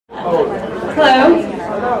Hello.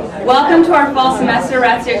 Welcome to our fall semester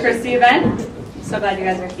Ratio Christi event. So glad you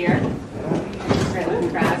guys are here. Great looking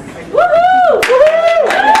crowd. Woohoo!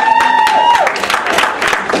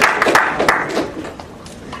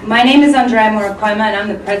 My name is Andrea Murakoima, and I'm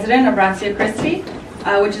the president of Ratio Christi,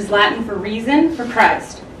 which is Latin for reason for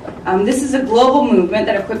Christ. This is a global movement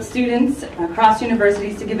that equips students across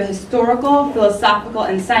universities to give a historical, philosophical,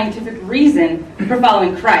 and scientific reason for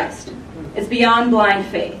following Christ. It's beyond blind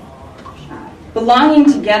faith. Belonging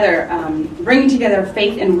together, bringing together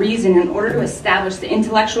faith and reason in order to establish the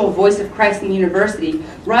intellectual voice of Christ in the university,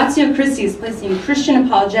 Ratio Christi is placing Christian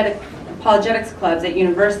apologetics clubs at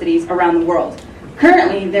universities around the world.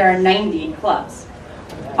 Currently, there are 90 clubs.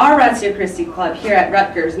 Our Ratio Christi club here at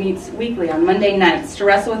Rutgers meets weekly on Monday nights to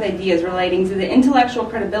wrestle with ideas relating to the intellectual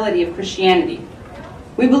credibility of Christianity.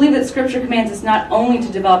 We believe that Scripture commands us not only to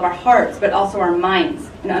develop our hearts, but also our minds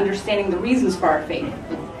in understanding the reasons for our faith.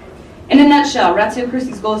 In a nutshell, Ratio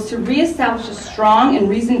Christi's goal is to reestablish a strong and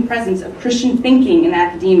reasoned presence of Christian thinking in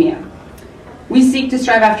academia. We seek to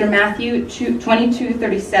strive after Matthew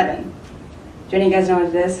 22:37. Do any of you guys know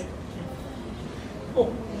what it is?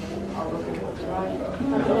 Love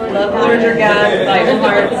the Lord your God with all your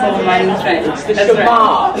heart, soul, mind, and strength. It's the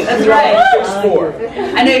Shema. That's right.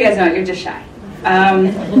 I know you guys know it. You're just shy.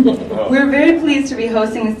 We're very pleased to be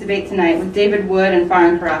hosting this debate tonight with David Wood and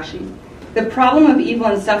Farhan Qureshi. The problem of evil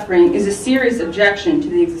and suffering is a serious objection to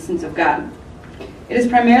the existence of God. It is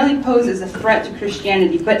primarily posed as a threat to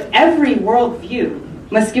Christianity, but every worldview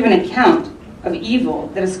must give an account of evil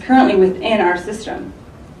that is currently within our system.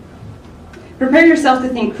 Prepare yourself to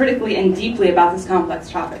think critically and deeply about this complex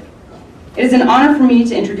topic. It is an honor for me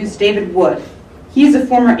to introduce David Wood. He is a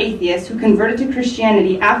former atheist who converted to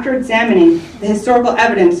Christianity after examining the historical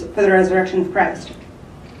evidence for the resurrection of Christ.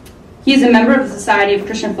 He is a member of the Society of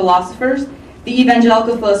Christian Philosophers, the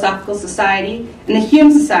Evangelical Philosophical Society, and the Hume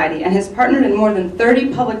Society, and has partnered in more than 30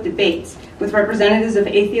 public debates with representatives of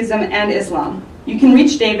atheism and Islam. You can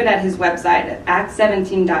reach David at his website at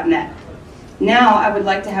Acts17.net. Now I would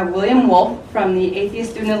like to have William Wolf from the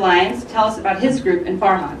Atheist Student Alliance tell us about his group and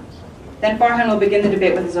Farhan. Then Farhan will begin the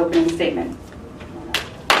debate with his opening statement.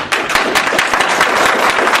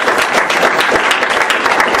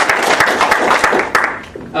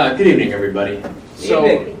 Good evening, everybody.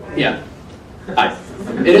 Hi.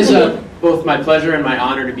 It is both my pleasure and my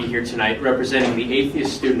honor to be here tonight representing the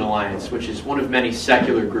Atheist Student Alliance, which is one of many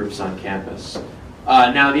secular groups on campus.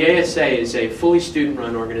 Now, the ASA is a fully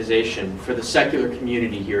student-run organization for the secular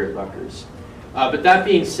community here at Rutgers. But that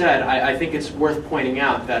being said, I think it's worth pointing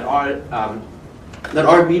out that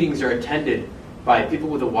our meetings are attended by people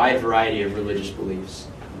with a wide variety of religious beliefs,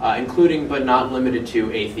 including but not limited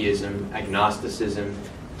to atheism, agnosticism,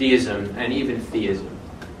 deism, and even theism.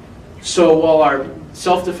 So while our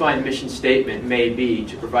self-defined mission statement may be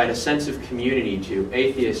to provide a sense of community to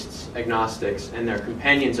atheists, agnostics, and their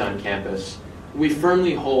companions on campus, we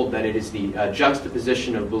firmly hold that it is the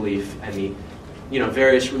juxtaposition of belief and the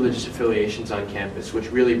various religious affiliations on campus which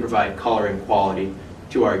really provide color and quality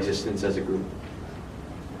to our existence as a group.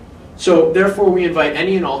 So therefore we invite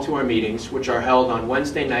any and all to our meetings, which are held on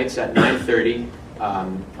Wednesday nights at 9:30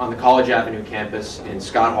 on the College Avenue campus in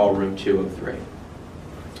Scott Hall Room 203.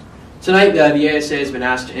 Tonight the ASA has been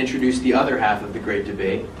asked to introduce the other half of the great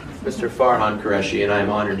debate, Mr. Farhan Qureshi, and I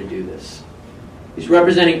am honored to do this. He's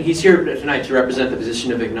here tonight to represent the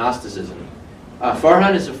position of agnosticism.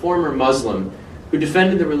 Farhan is a former Muslim who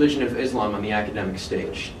defended the religion of Islam on the academic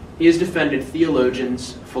stage. He has defended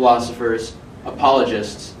theologians, philosophers,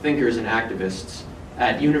 apologists, thinkers, and activists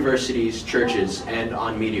at universities, churches, and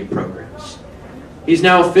on media programs. He's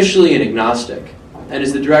now officially an agnostic and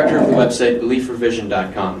is the director of the website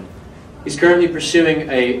beliefrevision.com. He's currently pursuing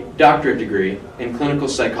a doctorate degree in clinical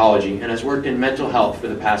psychology and has worked in mental health for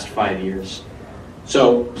the past 5 years.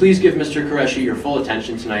 So please give Mr. Qureshi your full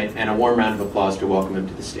attention tonight and a warm round of applause to welcome him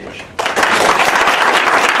to the stage.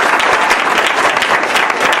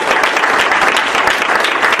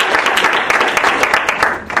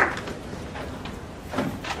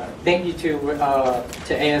 Thank you to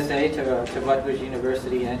ASA, to Rutgers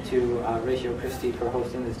University, and to Ratio Christi for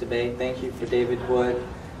hosting this debate. Thank you for David Wood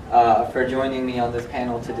for joining me on this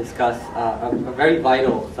panel to discuss a very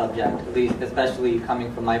vital subject, at least especially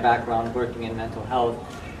coming from my background working in mental health,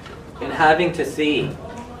 and having to see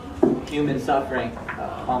human suffering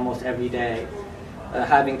almost every day,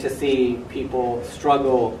 having to see people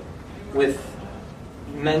struggle with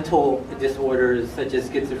mental disorders such as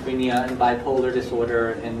schizophrenia and bipolar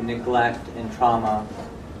disorder and neglect and trauma,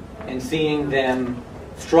 and seeing them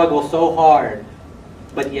struggle so hard,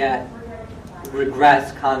 but yet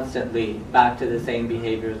regress constantly back to the same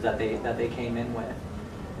behaviors that they came in with.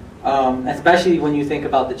 Especially when you think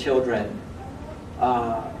about the children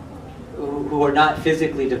who are not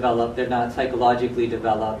physically developed, they're not psychologically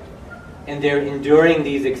developed, and they're enduring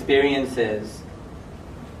these experiences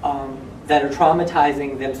that are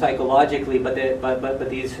traumatizing them psychologically, but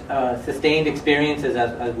these sustained experiences,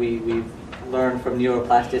 as we've learned from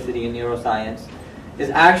neuroplasticity and neuroscience, is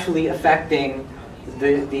actually affecting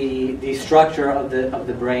the structure of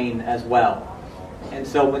the brain as well. And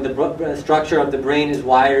so when the structure of the brain is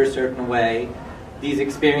wired a certain way, these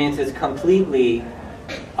experiences completely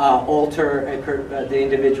alter the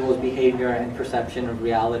individual's behavior and perception of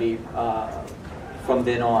reality from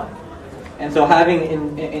then on. And so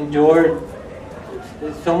having endured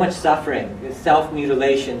so much suffering,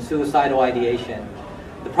 self-mutilation, suicidal ideation,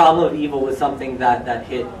 the problem of evil was something that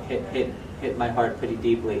hit my heart pretty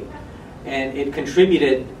deeply. And it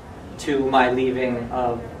contributed to my leaving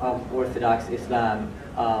of Orthodox Islam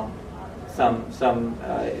some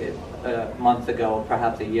months ago,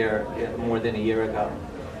 perhaps more than a year ago.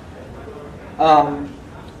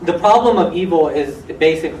 The problem of evil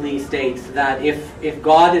basically states that if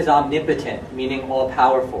God is omnipotent, meaning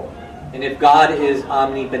all-powerful, and if God is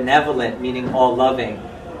omnibenevolent, meaning all-loving,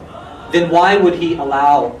 then why would he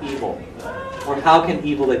allow evil? Or how can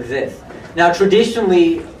evil exist? Now,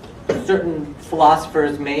 traditionally, certain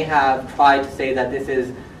philosophers may have tried to say that this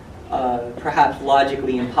is perhaps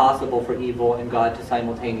logically impossible for evil and God to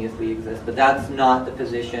simultaneously exist, but that's not the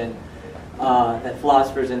position that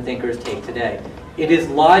philosophers and thinkers take today. It is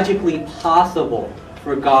logically possible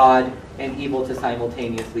for God and evil to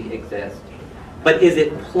simultaneously exist. But is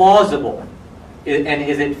it plausible and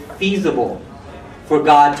is it feasible for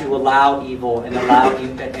God to allow evil and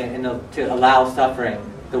to allow suffering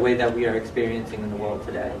the way that we are experiencing in the world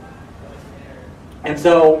today? And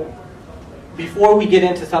so, before we get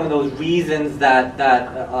into some of those reasons that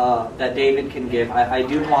David can give, I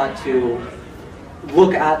do want to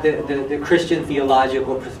look at the Christian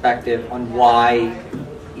theological perspective on why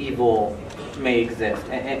evil may exist.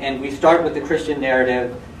 And we start with the Christian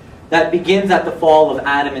narrative that begins at the fall of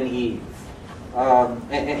Adam and Eve.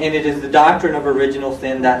 And it is the doctrine of original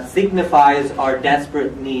sin that signifies our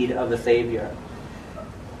desperate need of a Savior.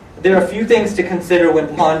 There are a few things to consider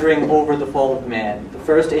when pondering over the fall of man. The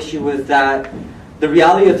first issue is that the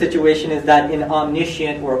reality of the situation is that an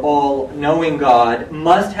omniscient or all-knowing God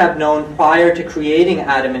must have known prior to creating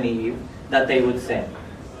Adam and Eve that they would sin.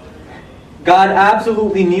 God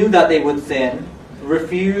absolutely knew that they would sin,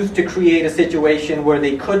 refused to create a situation where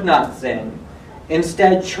they could not sin,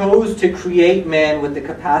 instead chose to create man with the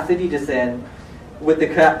capacity to sin, with the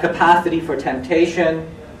capacity for temptation,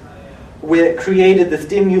 created the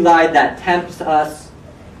stimuli that tempts us,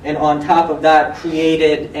 and on top of that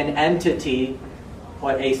created an entity,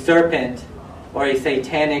 or a serpent, or a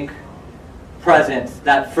satanic presence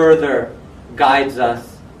that further guides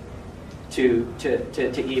us to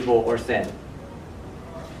evil or sin.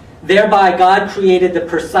 Thereby, God created the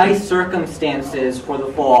precise circumstances for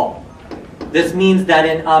the fall. This means that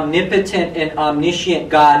an omnipotent and omniscient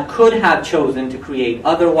God could have chosen to create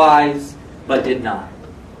otherwise, but did not.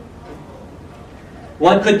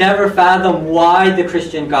 One could never fathom why the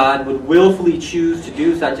Christian God would willfully choose to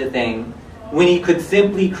do such a thing when he could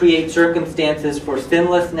simply create circumstances for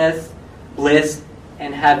sinlessness, bliss,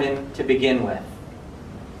 and heaven to begin with.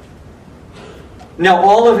 Now,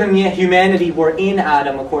 all of humanity were in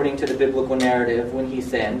Adam according to the biblical narrative when he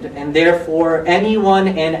sinned, and therefore anyone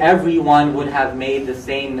and everyone would have made the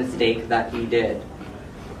same mistake that he did.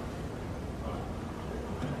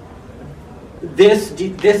 This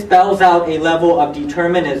spells out a level of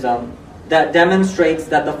determinism that demonstrates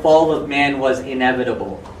that the fall of man was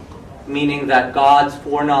inevitable, meaning that God's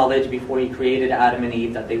foreknowledge before he created Adam and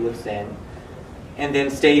Eve that they would sin, and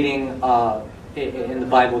then stating in the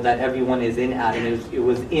Bible that everyone is in Adam. It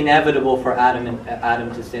was inevitable for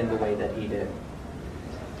Adam to sin the way that he did.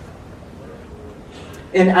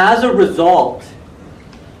 And as a result,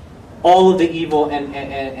 all of the evil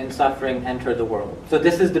and suffering entered the world. So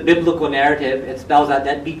this is the biblical narrative. It spells out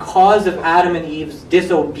that because of Adam and Eve's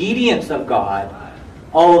disobedience of God,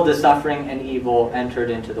 all of the suffering and evil entered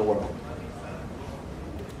into the world.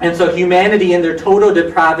 And so humanity in their total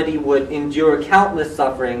depravity would endure countless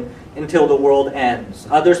suffering until the world ends.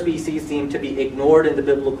 Other species seem to be ignored in the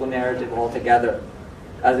biblical narrative altogether,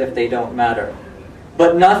 as if they don't matter.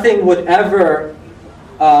 But nothing would ever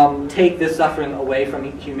take this suffering away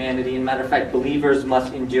from humanity. In matter of fact, believers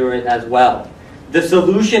must endure it as well. The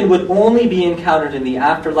solution would only be encountered in the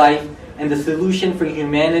afterlife, and the solution for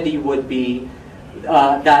humanity would be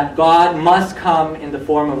that God must come in the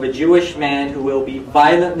form of a Jewish man who will be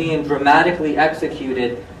violently and dramatically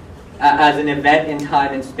executed as an event in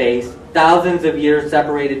time and space, thousands of years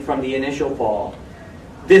separated from the initial fall.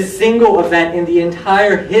 This single event in the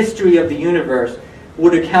entire history of the universe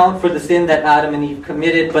would account for the sin that Adam and Eve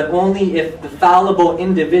committed, but only if the fallible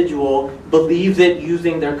individual believes it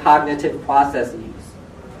using their cognitive processes.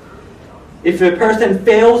 If a person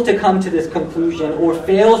fails to come to this conclusion or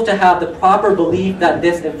fails to have the proper belief that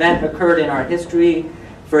this event occurred in our history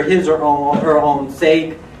for his or her own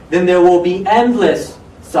sake, then there will be endless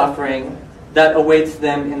suffering that awaits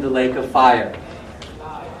them in the lake of fire.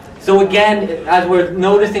 So again, as we're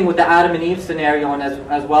noticing with the Adam and Eve scenario and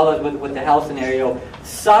as well as with the hell scenario,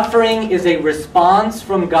 suffering is a response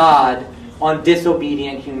from God on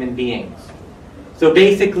disobedient human beings. So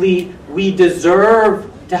basically, we deserve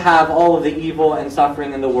to have all of the evil and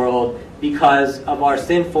suffering in the world because of our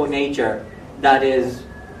sinful nature that is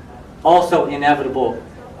also inevitable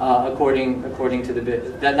according to the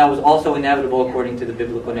that was also inevitable according to the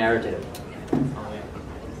biblical narrative.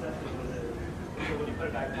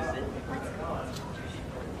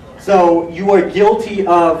 So you are guilty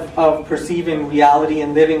of perceiving reality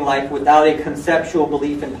and living life without a conceptual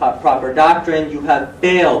belief in proper doctrine. You have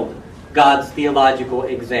failed God's theological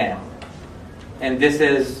exam. And this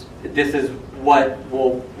is what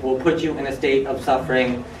will put you in a state of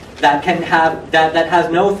suffering that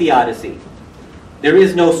has no theodicy. There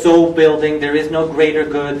is no soul building, there is no greater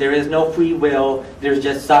good, there is no free will, there's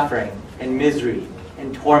just suffering and misery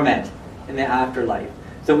and torment in the afterlife.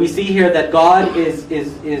 So we see here that God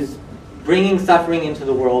is bringing suffering into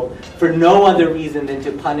the world for no other reason than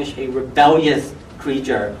to punish a rebellious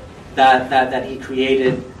creature that he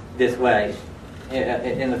created this way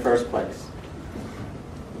in the first place.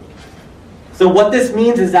 So what this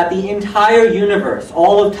means is that the entire universe,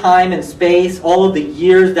 all of time and space, all of the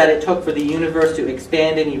years that it took for the universe to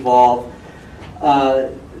expand and evolve,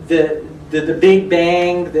 the Big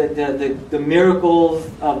Bang, the miracles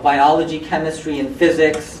of biology, chemistry, and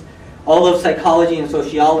physics, all of psychology and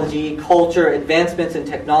sociology, culture, advancements in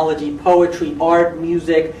technology, poetry, art,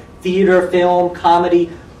 music, theater, film,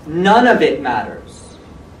 comedy, none of it matters.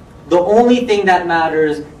 The only thing that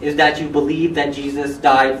matters is that you believe that Jesus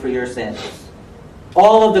died for your sins.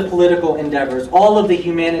 All of the political endeavors, all of the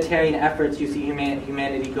humanitarian efforts you see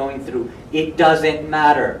humanity going through, it doesn't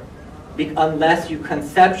matter unless you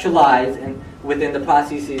conceptualize within the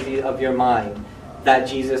processes of your mind that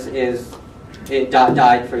Jesus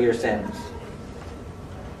died for your sins.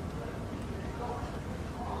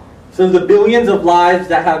 So the billions of lives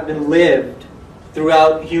that have been lived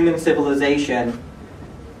throughout human civilization,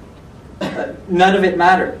 none of it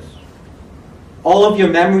matters. All of your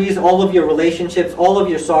memories, all of your relationships, all of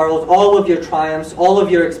your sorrows, all of your triumphs, all of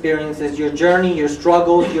your experiences, your journey, your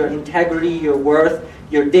struggles, your integrity, your worth,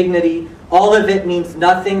 your dignity, all of it means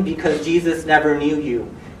nothing because Jesus never knew you.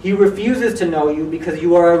 He refuses to know you because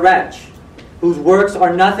you are a wretch, whose works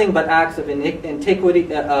are nothing but acts of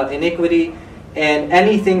iniquity, and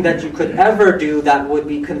anything that you could ever do that would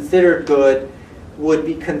be considered good would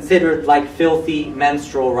be considered like filthy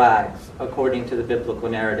menstrual rags, according to the biblical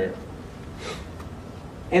narrative.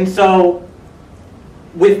 And so,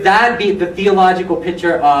 with that be the theological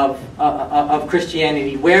picture of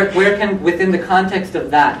Christianity, where can, within the context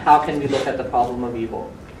of that, how can we look at the problem of evil?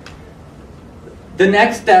 The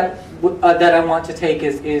next step that I want to take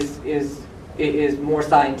is more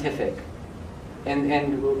scientific.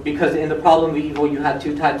 And because in the problem of evil, you have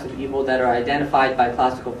two types of evil that are identified by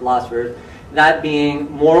classical philosophers, that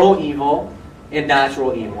being moral evil and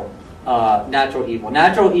natural evil.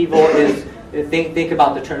 Natural evil is, think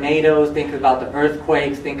about the tornadoes, think about the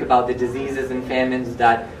earthquakes, think about the diseases and famines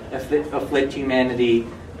that afflict humanity,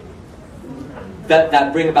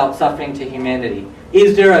 that bring about suffering to humanity.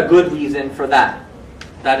 Is there a good reason for that?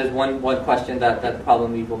 That is one question that the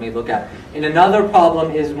problem of evil may look at. And another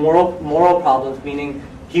problem is moral problems, meaning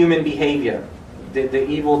human behavior, the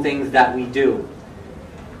evil things that we do.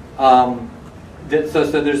 So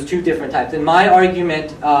there's two different types. And my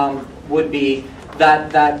argument would be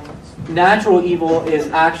that natural evil is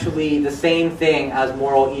actually the same thing as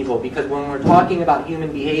moral evil, because when we're talking about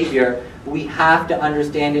human behavior, we have to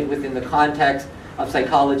understand it within the context of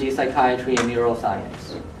psychology, psychiatry, and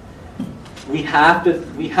neuroscience. We have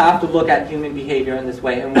to look at human behavior in this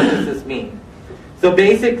way. And what does this mean? So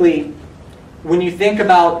basically, when you think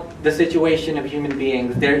about the situation of human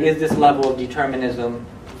beings, there is this level of determinism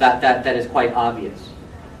that is quite obvious.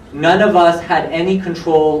 None of us had any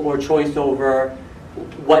control or choice over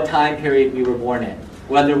what time period we were born in,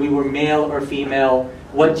 whether we were male or female,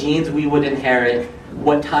 what genes we would inherit,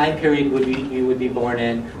 what time period we would be born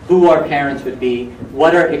in, who our parents would be,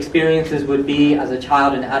 what our experiences would be as a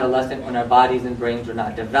child and adolescent when our bodies and brains are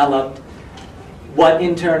not developed, what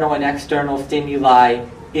internal and external stimuli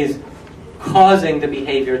is causing the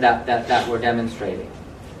behavior that we're demonstrating.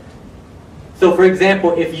 So for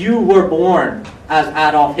example, if you were born as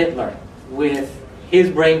Adolf Hitler with his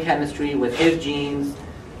brain chemistry, with his genes,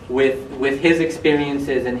 with his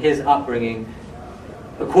experiences and his upbringing,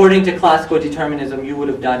 according to classical determinism, you would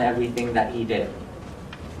have done everything that he did.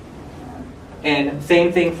 And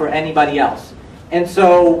same thing for anybody else. And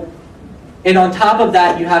so, and on top of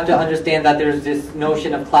that, you have to understand that there's this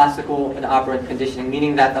notion of classical and operant conditioning,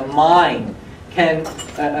 meaning that the mind can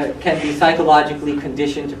be psychologically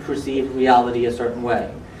conditioned to perceive reality a certain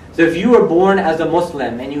way. So if you were born as a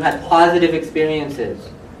Muslim and you had positive experiences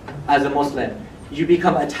as a Muslim, you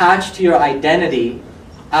become attached to your identity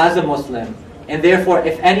as a Muslim. And therefore,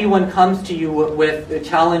 if anyone comes to you with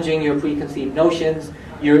challenging your preconceived notions,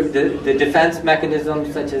 the defense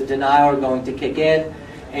mechanisms such as denial are going to kick in,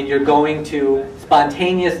 and you're going to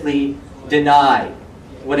spontaneously deny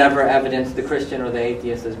whatever evidence the Christian or the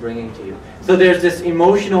atheist is bringing to you. So there's this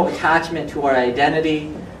emotional attachment to our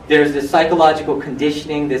identity. There's this psychological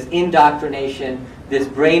conditioning, this indoctrination, this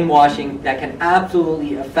brainwashing that can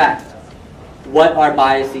absolutely affect what our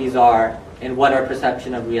biases are and what our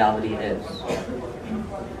perception of reality is.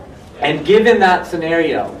 And given that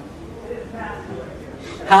scenario,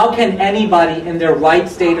 how can anybody in their right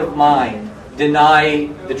state of mind deny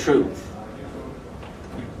the truth?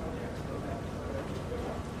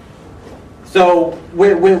 So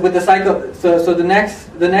with the so the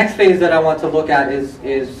next phase that I want to look at is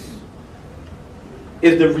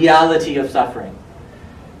the reality of suffering.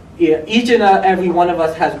 Each and every one of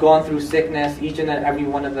us has gone through sickness. Each and every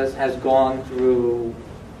one of us has gone through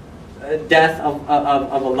death of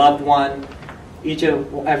a loved one. Each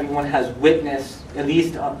and everyone has witnessed, at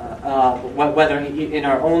least whether in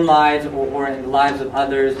our own lives or in the lives of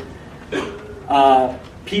others,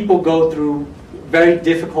 people go through very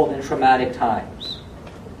difficult and traumatic times.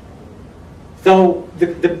 So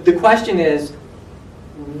the question is,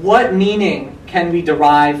 what meaning can we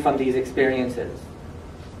derive from these experiences?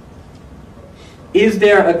 Is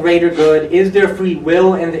there a greater good? Is there free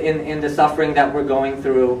will in the suffering that we're going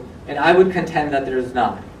through? And I would contend that there is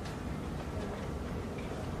not.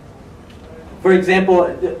 For example,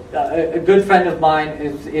 a good friend of mine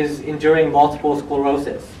is enduring multiple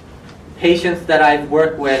sclerosis. Patients that I've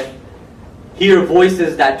worked with hear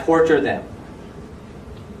voices that torture them.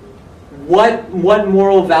 What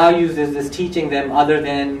moral values is this teaching them other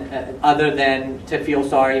than to feel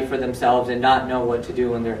sorry for themselves and not know what to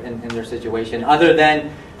do in their situation, other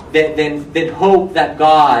than hope that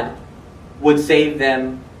God would save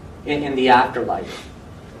them in the afterlife?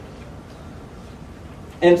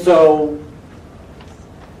 And so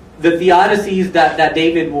the theodicies that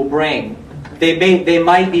David will bring, they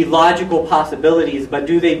might be logical possibilities, but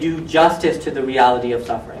do they do justice to the reality of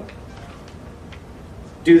suffering?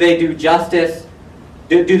 Do they do justice?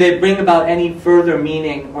 Do they bring about any further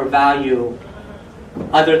meaning or value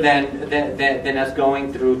other than us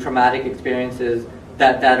going through traumatic experiences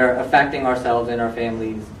that are affecting ourselves and our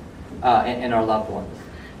families and our loved ones?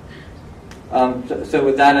 So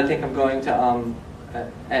with that, I think I'm going to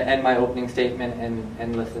end my opening statement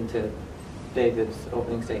and listen to David's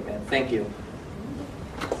opening statement. Thank you.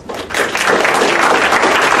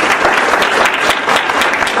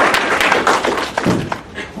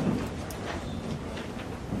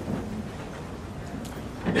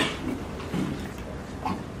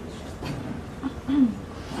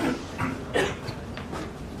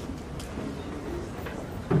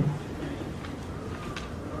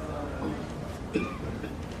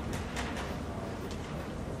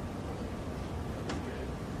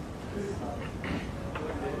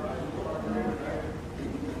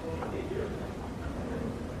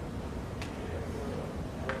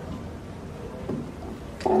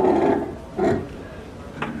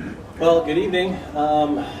 Well, good evening.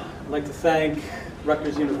 I'd like to thank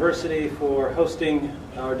Rutgers University for hosting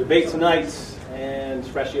our debate tonight, and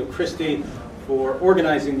Ratio Christi for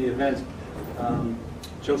organizing the event.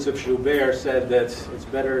 Joseph Joubert said that it's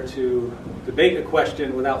better to debate a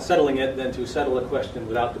question without settling it than to settle a question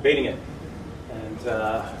without debating it. And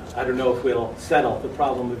I don't know if we'll settle the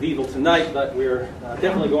problem of evil tonight, but we're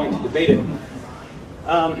definitely going to debate it.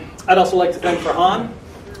 I'd also like to thank Farhan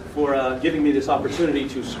for giving me this opportunity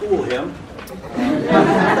to school him.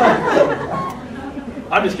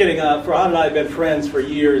 I'm just kidding. Farhan and I have been friends for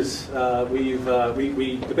years. We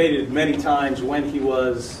debated many times when he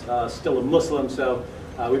was still a Muslim, so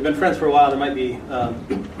We've been friends for a while. There might be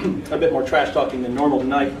a bit more trash talking than normal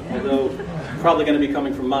tonight, although probably going to be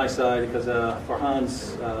coming from my side because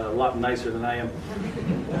Farhan's a lot nicer than I am.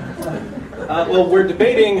 Well, we're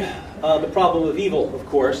debating the problem of evil, of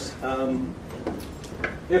course.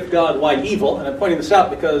 If God, why evil? And I'm pointing this out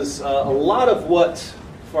because a lot of what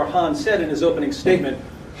Farhan said in his opening statement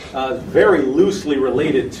is very loosely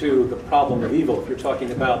related to the problem of evil. If you're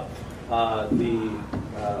talking about the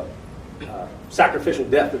sacrificial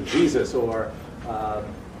death of Jesus or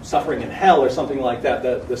suffering in hell or something like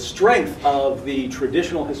that, the strength of the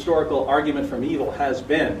traditional historical argument from evil has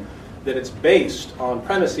been that it's based on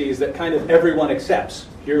premises that kind of everyone accepts.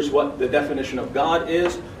 Here's what the definition of God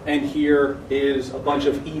is, and here is a bunch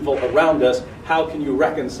of evil around us. How can you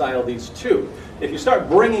reconcile these two? If you start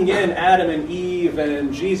bringing in Adam and Eve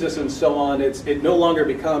and Jesus and so on, it no longer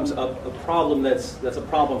becomes a problem that's a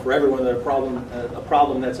problem for everyone. A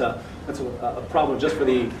problem that's a problem just for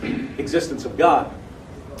the existence of God.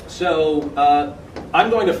 So I'm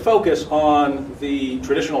going to focus on the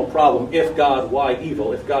traditional problem: if God, why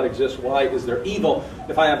evil? If God exists, why is there evil?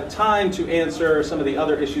 If I have time to answer some of the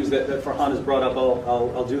other issues that Farhan has brought up,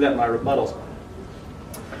 I'll do that in my rebuttals.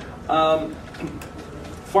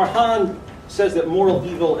 Farhan says that moral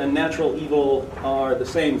evil and natural evil are the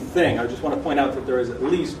same thing. I just want to point out that there is at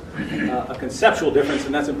least a conceptual difference,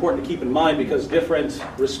 and that's important to keep in mind because different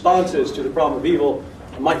responses to the problem of evil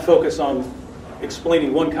might focus on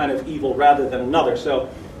explaining one kind of evil rather than another. So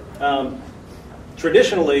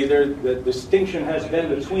traditionally, the distinction has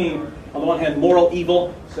been between, on the one hand, moral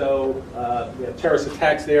evil. So we have terrorist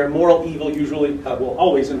attacks there. Moral evil usually will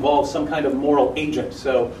always involve some kind of moral agent.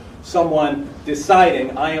 So someone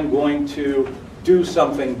deciding, I am going to do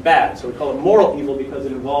something bad. So we call it moral evil because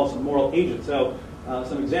it involves a moral agent. So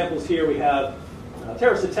some examples here, we have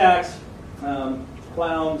terrorist attacks,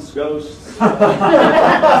 clowns, ghosts,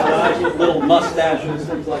 guys with little mustaches,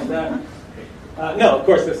 things like that. No, of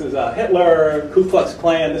course, this is Hitler, Ku Klux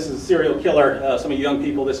Klan. This is a serial killer. Some of you young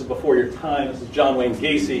people, this is before your time. This is John Wayne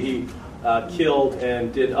Gacy. He killed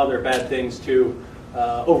and did other bad things to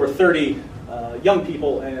over 30 young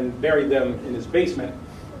people and buried them in his basement.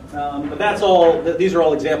 But that's all. These are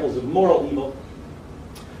all examples of moral evil.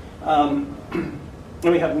 Then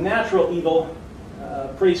we have natural evil.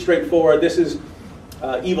 Pretty straightforward. This is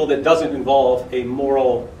evil that doesn't involve a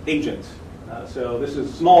moral agent. So this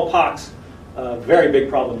is smallpox, a very big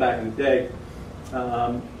problem back in the day.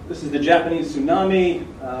 This is the Japanese tsunami.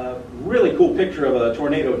 Really cool picture of a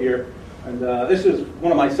tornado here. And this is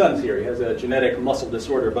one of my sons here. He has a genetic muscle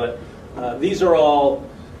disorder. But these are all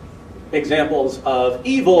examples of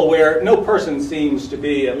evil where no person seems to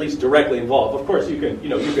be at least directly involved. Of course, you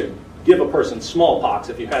could give a person smallpox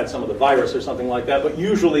if you had some of the virus or something like that, but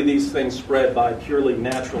usually these things spread by purely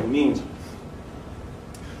natural means.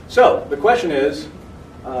 So the question is,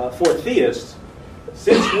 for theists,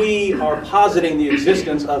 since we are positing the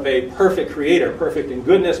existence of a perfect creator, perfect in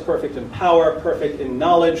goodness, perfect in power, perfect in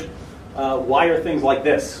knowledge, why are things like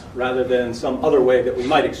this rather than some other way that we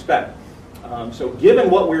might expect? So given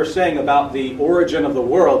what we're saying about the origin of the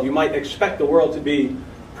world, you might expect the world to be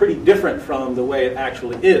pretty different from the way it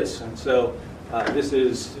actually is. And so this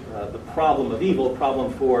is the problem of evil, a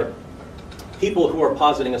problem for people who are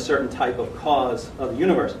positing a certain type of cause of the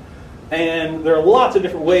universe. And there are lots of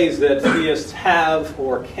different ways that theists have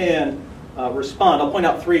or can respond. I'll point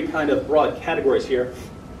out three kind of broad categories here.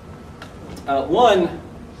 One,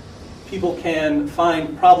 people can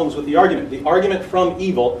find problems with the argument. The argument from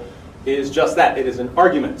evil is just that. It is an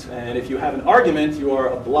argument. And if you have an argument, you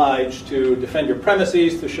are obliged to defend your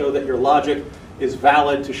premises, to show that your logic is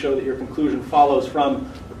valid, to show that your conclusion follows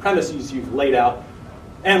from the premises you've laid out.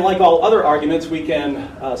 And like all other arguments, we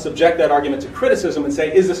can subject that argument to criticism and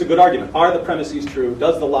say, is this a good argument? Are the premises true?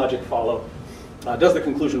 Does the logic follow? Does the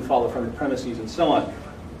conclusion follow from the premises, and so on?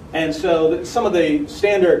 And so some of the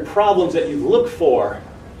standard problems that you look for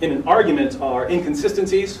in an argument are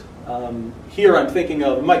inconsistencies. Here I'm thinking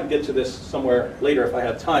of, I might get to this somewhere later if I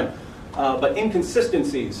have time, but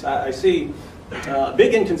inconsistencies. I see a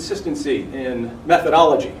big inconsistency in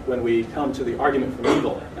methodology when we come to the argument from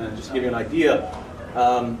evil. And just to give you an idea,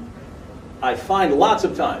 I find lots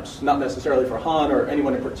of times, not necessarily for Han or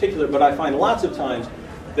anyone in particular, but I find lots of times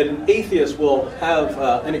that an atheist will have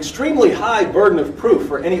an extremely high burden of proof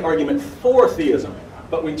for any argument for theism.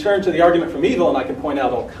 But we turn to the argument from evil, and I can point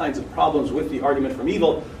out all kinds of problems with the argument from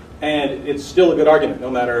evil, and it's still a good argument,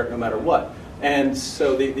 no matter what. And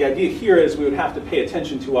so the idea here is we would have to pay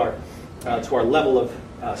attention to our level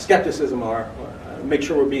of skepticism, or make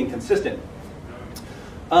sure we're being consistent.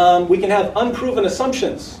 We can have unproven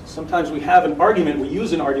assumptions. Sometimes we have an argument, we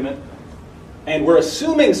use an argument, And we're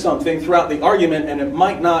assuming something throughout the argument, and it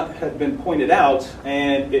might not have been pointed out,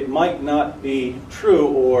 and it might not be true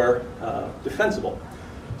or defensible.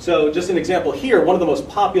 So just an example here, one of the most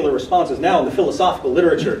popular responses now in the philosophical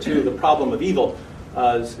literature to the problem of evil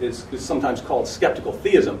is sometimes called skeptical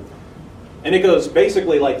theism. And it goes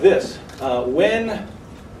basically like this. When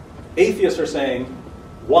atheists are saying,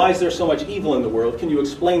 why is there so much evil in the world? Can you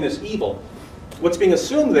explain this evil? What's being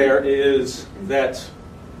assumed there is that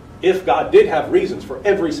if God did have reasons for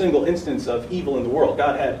every single instance of evil in the world,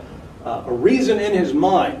 God had a reason in his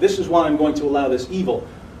mind, this is why I'm going to allow this evil,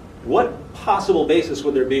 what possible basis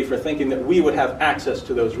would there be for thinking that we would have access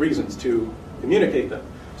to those reasons to communicate them?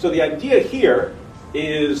 So the idea here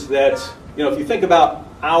is that, if you think about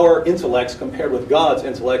our intellects compared with God's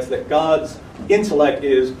intellects, that God's intellect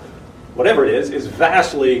is, whatever it is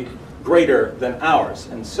vastly greater than ours.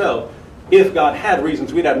 And so, if God had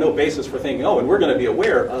reasons, we'd have no basis for thinking, and we're going to be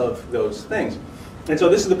aware of those things. And so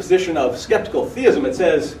this is the position of skeptical theism. It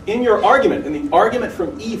says, in your argument, in the argument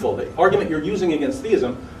from evil, the argument you're using against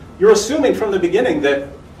theism, you're assuming from the beginning that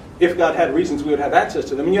if God had reasons, we would have access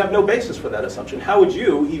to them, and you have no basis for that assumption. How would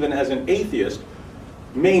you, even as an atheist,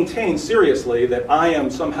 maintain seriously that I am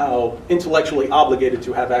somehow intellectually obligated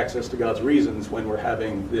to have access to God's reasons when we're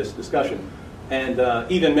having this discussion?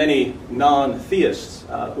 And even many non-theists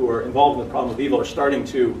who are involved in the problem of evil are starting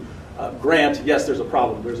to grant, yes, there's a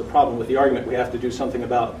problem. There's a problem with the argument. We have to do something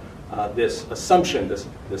about this assumption, this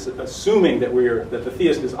assuming that the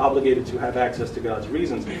theist is obligated to have access to God's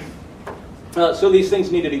reasons. So these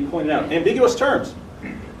things need to be pointed out. Ambiguous terms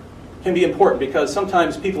can be important because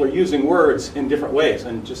sometimes people are using words in different ways.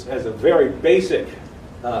 And just as a very basic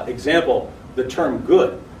example, the term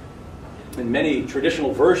good. In many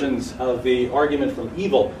traditional versions of the argument from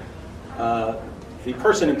evil, the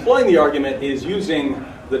person employing the argument is using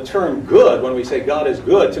the term good, when we say God is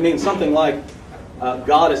good, to mean something like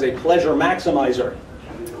God is a pleasure maximizer.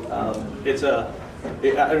 I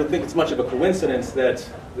don't think it's much of a coincidence that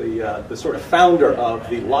the sort of founder of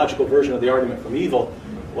the logical version of the argument from evil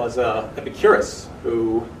was Epicurus,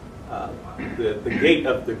 who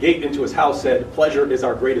the gate into his house said, pleasure is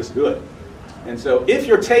our greatest good. And so if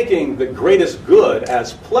you're taking the greatest good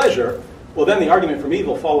as pleasure, well, then the argument from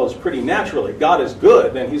evil follows pretty naturally. God is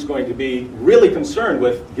good, then he's going to be really concerned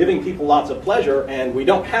with giving people lots of pleasure, and we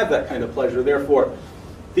don't have that kind of pleasure, therefore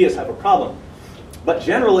theists have a problem. But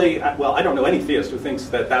generally, well, I don't know any theist who thinks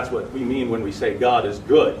that that's what we mean when we say God is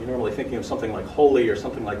good. You're normally thinking of something like holy or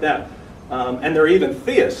something like that. And there are even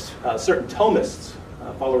theists, certain Thomists,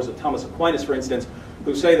 followers of Thomas Aquinas, for instance,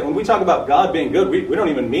 who say that when we talk about God being good, we don't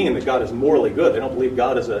even mean that God is morally good. They don't believe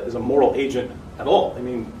God is a moral agent at all. They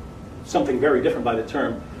mean something very different by the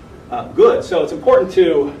term good. So it's important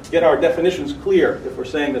to get our definitions clear if we're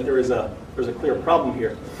saying that there's a clear problem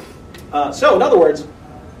here. So in other words,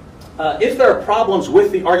 if there are problems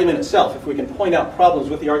with the argument itself, if we can point out problems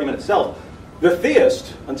with the argument itself, the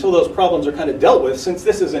theist, until those problems are kind of dealt with, since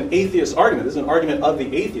this is an atheist argument, this is an argument of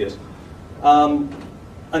the atheist,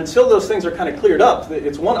 until those things are kind of cleared up,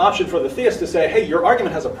 it's one option for the theist to say, hey, your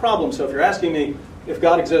argument has a problem, so if you're asking me if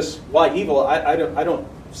God exists, why evil, I don't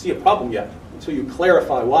see a problem yet. Until you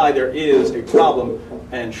clarify why there is a problem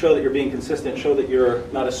and show that you're being consistent, show that you're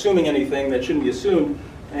not assuming anything that shouldn't be assumed,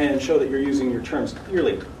 and show that you're using your terms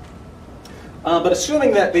clearly. But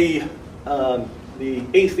assuming that the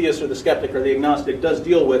atheist or the skeptic or the agnostic does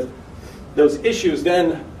deal with those issues,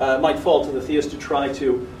 then it might fall to the theist to try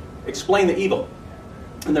to explain the evil.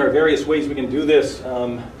 And there are various ways we can do this.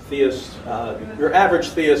 Your average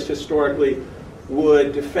theist historically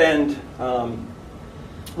would defend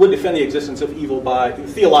the existence of evil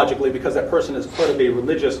theologically because that person is part of a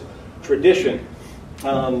religious tradition.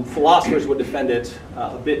 Philosophers would defend it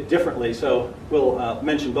a bit differently, so we'll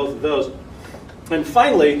mention both of those. And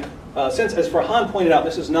finally, since, as Farhan pointed out,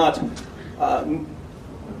 this is not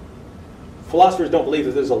philosophers don't believe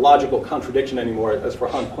that there's a logical contradiction anymore, as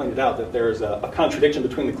Farhan pointed out, that there's a contradiction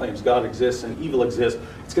between the claims God exists and evil exists.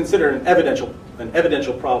 It's considered an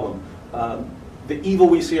evidential problem. The evil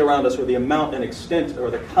we see around us, or the amount and extent,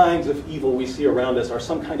 or the kinds of evil we see around us, are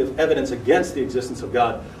some kind of evidence against the existence of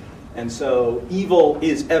God. And so evil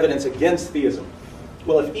is evidence against theism.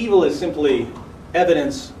 Well, if evil is simply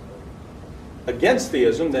evidence against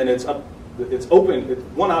theism, then it's open. It's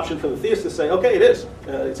one option for the theist to say, okay, it is.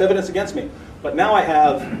 It's evidence against me. But now I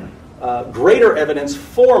have greater evidence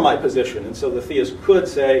for my position. And so the theist could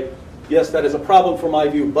say, yes, that is a problem for my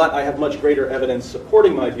view, but I have much greater evidence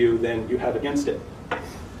supporting my view than you have against it.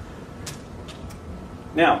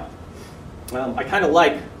 Now, I kind of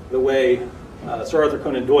like the way Sir Arthur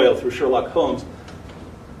Conan Doyle, through Sherlock Holmes,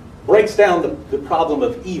 breaks down the problem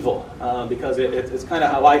of evil, because it's kind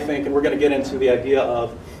of how I think, and we're going to get into the idea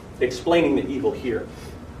of explaining the evil here.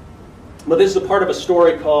 But this is a part of a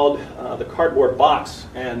story called The Cardboard Box,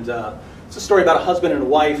 and it's a story about a husband and a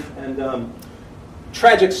wife, and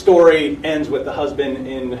tragic story ends with the husband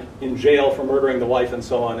in jail for murdering the wife and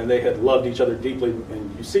so on, and they had loved each other deeply,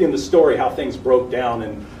 and you see in the story how things broke down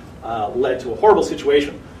and led to a horrible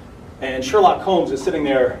situation. And Sherlock Holmes is sitting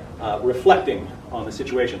there reflecting on the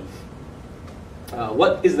situation.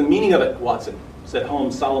 "What is the meaning of it, Watson?" said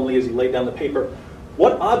Holmes solemnly as he laid down the paper.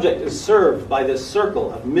 "What object is served by this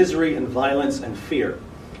circle of misery and violence and fear?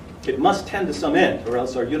 It must tend to some end, or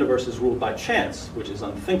else our universe is ruled by chance, which is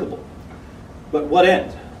unthinkable. But what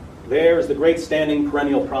end? There is the great standing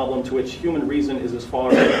perennial problem to which human reason is as far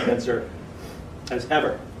from an answer as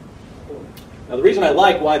ever." Now, the reason I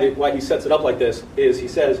like why he sets it up like this is he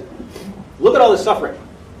says, look at all this suffering.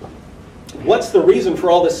 What's the reason for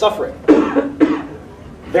all this suffering?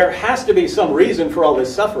 There has to be some reason for all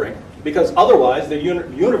this suffering, because otherwise the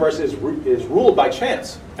universe is ruled by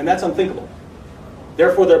chance, and that's unthinkable.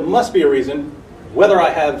 Therefore, there must be a reason, whether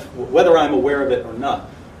I'm aware of it or not.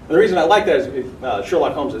 And the reason I like that is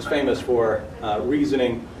Sherlock Holmes is famous for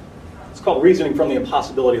reasoning. It's called reasoning from the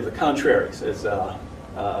impossibility of the contrary. It says,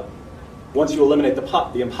 once you eliminate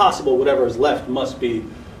the impossible, whatever is left must be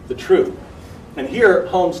the truth. And here,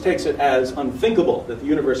 Holmes takes it as unthinkable that the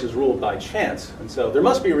universe is ruled by chance, and so there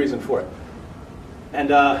must be a reason for it. And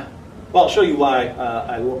well, I'll show you why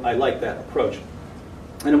I like that approach.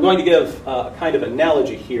 And I'm going to give a kind of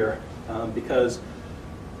analogy here, because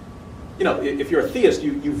if you're a theist,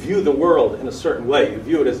 you view the world in a certain way. You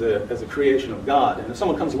view it as a creation of God. And if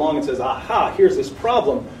someone comes along and says, aha, here's this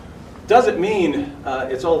problem, doesn't mean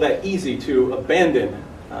it's all that easy to abandon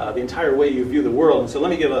the entire way you view the world. And so let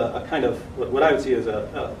me give a kind of what I would see as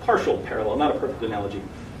a partial parallel, not a perfect analogy.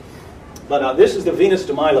 But this is the Venus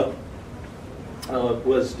de Milo. It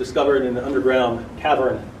was discovered in an underground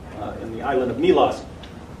cavern in the island of Milos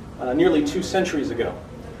nearly 2 centuries ago.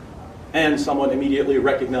 And someone immediately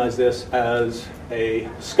recognized this as a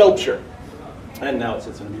sculpture. And now it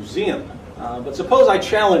sits in a museum. But suppose I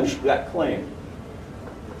challenged that claim.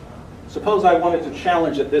 Suppose I wanted to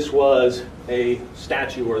challenge that this was a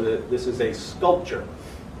statue or that this is a sculpture.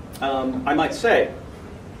 I might say,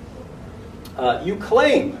 you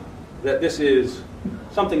claim that this is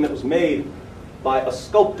something that was made by a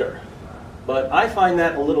sculptor, but I find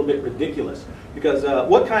that a little bit ridiculous, because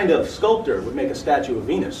what kind of sculptor would make a statue of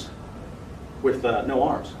Venus with no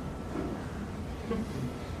arms?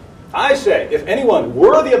 I say, if anyone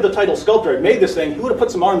worthy of the title sculptor had made this thing, he would have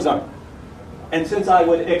put some arms on it. And since I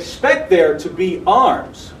would expect there to be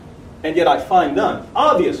arms, and yet I find none,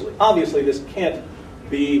 obviously this can't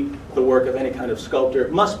be the work of any kind of sculptor.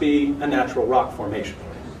 It must be a natural rock formation.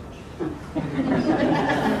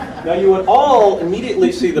 Now you would all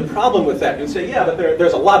immediately see the problem with that. You'd say, yeah, but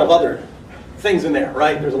there's a lot of other things in there,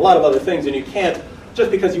 right? There's a lot of other things, and you can't,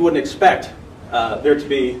 just because you wouldn't expect there to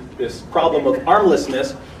be this problem of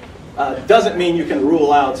armlessness, doesn't mean you can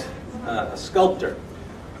rule out a sculptor.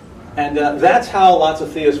 And that's how lots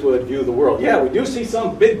of theists would view the world. Yeah, we do see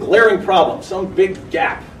some big glaring problem, some big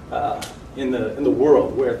gap in the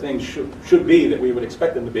world where things should be that we would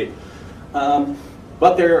expect them to be.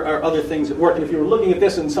 But there are other things at work. And if you were looking at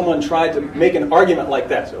this and someone tried to make an argument like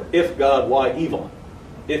that, so if God, why evil?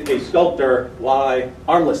 If a sculptor, why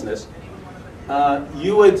armlessness?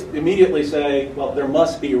 You would immediately say, well, there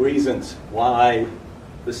must be reasons why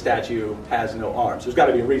the statue has no arms. There's got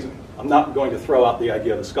to be a reason. I'm not going to throw out the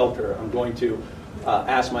idea of the sculptor. I'm going to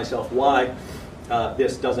ask myself why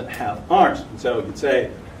this doesn't have arms. And so you'd say,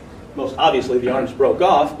 most obviously the arms broke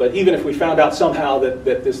off, but even if we found out somehow that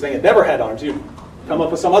this thing had never had arms, you'd come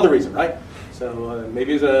up with some other reason, right? So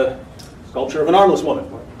maybe it's a sculpture of an armless woman.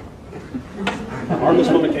 An armless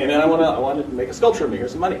woman came in, I wanted to make a sculpture of me,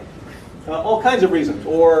 here's some money. All kinds of reasons.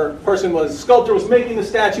 Or sculptor was making the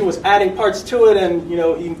statue, was adding parts to it, and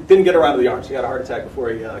he didn't get around to the arms. He had a heart attack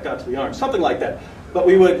before he got to the arms. Something like that. But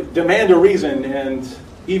we would demand a reason, and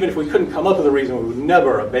even if we couldn't come up with a reason, we would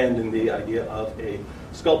never abandon the idea of a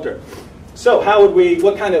sculptor. So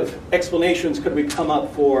what kind of explanations could we come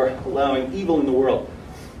up for allowing evil in the world?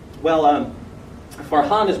 Well,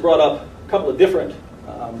 Farhan has brought up a couple of different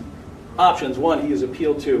options. One, he has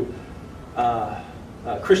appealed to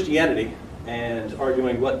Christianity and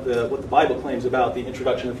arguing what the Bible claims about the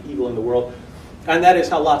introduction of evil in the world. And that is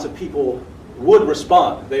how lots of people would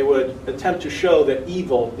respond. They would attempt to show that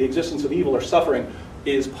evil, the existence of evil or suffering,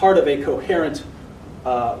 is part of a coherent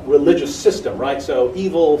religious system, right? So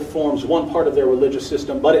evil forms one part of their religious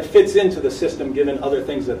system, but it fits into the system given other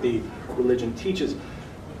things that the religion teaches.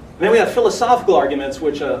 And then we have philosophical arguments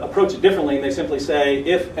which approach it differently, and they simply say,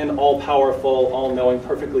 if an all-powerful, all-knowing,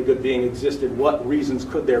 perfectly good being existed, what reasons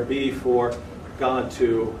could there be for God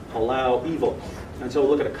to allow evil? And so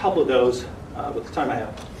we'll look at a couple of those with the time I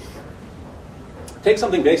have. Take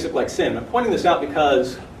something basic like sin. I'm pointing this out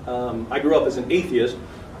because I grew up as an atheist.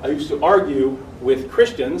 I used to argue with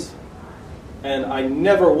Christians, and I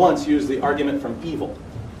never once used the argument from evil.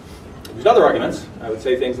 I used other arguments. I would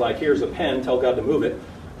say things like, here's a pen, tell God to move it.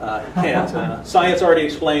 Can't. Science already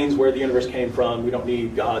explains where the universe came from. We don't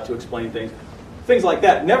need God to explain things. Things like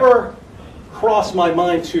that. Never crossed my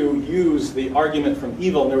mind to use the argument from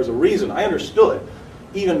evil, and there was a reason. I understood,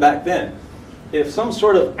 even back then, if some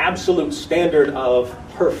sort of absolute standard of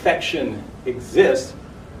perfection exists,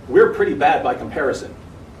 we're pretty bad by comparison.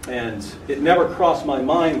 And it never crossed my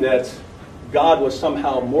mind that God was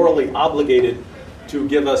somehow morally obligated to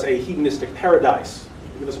give us a hedonistic paradise,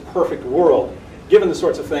 give us a perfect world, given the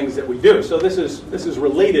sorts of things that we do. So this is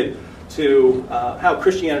related to how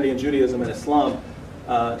Christianity and Judaism and Islam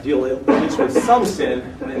deal at least with some sin,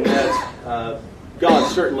 and that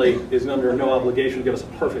God certainly is under no obligation to give us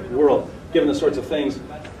a perfect world, given the sorts of things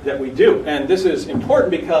that we do. And this is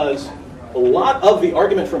important because a lot of the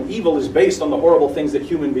argument from evil is based on the horrible things that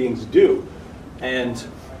human beings do. And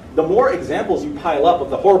the more examples you pile up of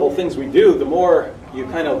the horrible things we do, the more you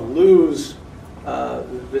kind of lose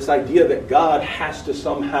this idea that God has to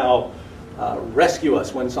somehow rescue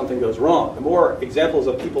us when something goes wrong. The more examples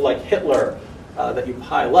of people like Hitler that you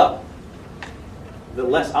pile up, the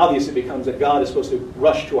less obvious it becomes that God is supposed to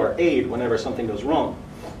rush to our aid whenever something goes wrong.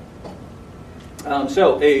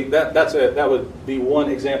 That would be one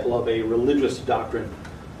example of a religious doctrine.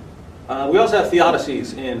 We also have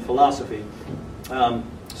theodicies in philosophy.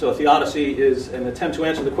 So a theodicy is an attempt to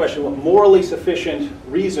answer the question, what morally sufficient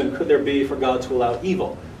reason could there be for God to allow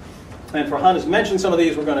evil? And Farhan has mentioned some of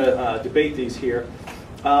these. We're going to debate these here.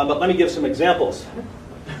 But let me give some examples.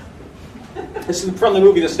 This is from the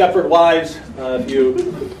movie The Stepford Wives. If you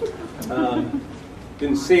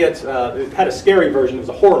didn't see it, it had a scary version. It was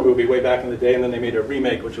a horror movie way back in the day, and then they made a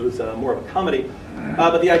remake, which was more of a comedy.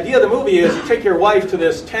 But the idea of the movie is you take your wife to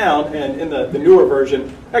this town, and in the newer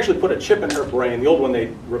version, actually put a chip in her brain. The old one, they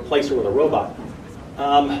replace her with a robot.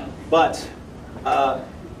 But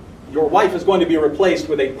your wife is going to be replaced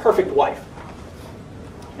with a perfect wife.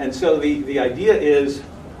 And so the idea is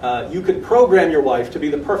you could program your wife to be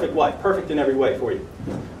the perfect wife, perfect in every way for you.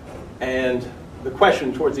 And the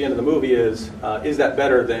question towards the end of the movie is that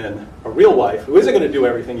better than a real wife who isn't going to do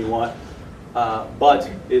everything you want, but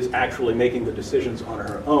is actually making the decisions on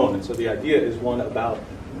her own? And so the idea is one about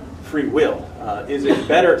free will. Is it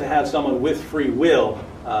better to have someone with free will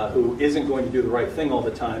who isn't going to do the right thing all the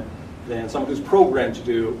time than someone who's programmed to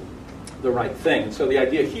do the right thing? And so the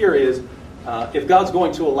idea here is if God's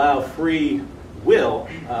going to allow free will,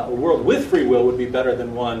 a world with free will would be better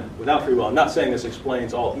than one without free will. I'm not saying this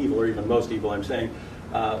explains all evil or even most evil. I'm saying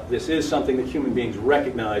this is something that human beings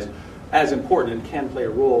recognize as important and can play a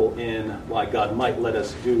role in why God might let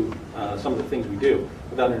us do some of the things we do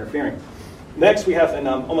without interfering. Next we have, and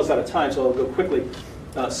I'm almost out of time, so I'll go quickly,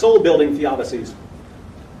 soul-building theodicies.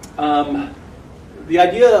 The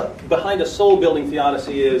idea behind a soul-building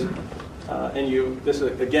theodicy is, this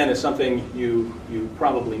again is something you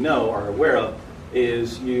probably know or are aware of,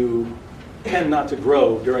 is you tend not to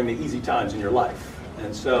grow during the easy times in your life.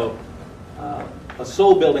 And so a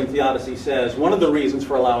soul-building theodicy says one of the reasons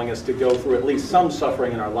for allowing us to go through at least some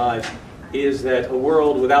suffering in our lives is that a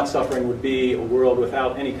world without suffering would be a world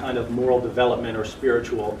without any kind of moral development or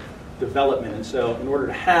spiritual development. And so in order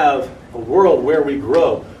to have a world where we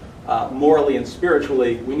grow morally and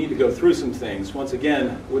spiritually, we need to go through some things. Once again,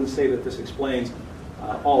 I wouldn't say that this explains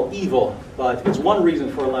all evil, but it's one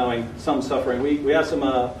reason for allowing some suffering. We have some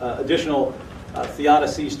additional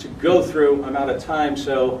theodicies to go through. I'm out of time,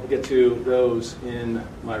 so I'll get to those in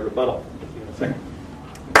my rebuttal. See you in a second.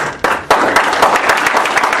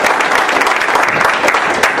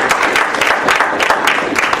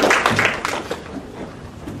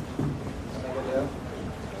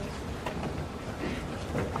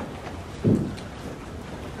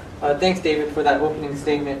 Thanks, David, for that opening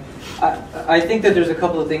statement. I think that there's a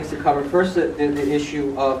couple of things to cover. First, the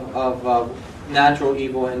issue of natural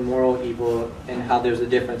evil and moral evil, and how there's a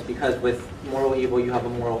difference, because with moral evil you have a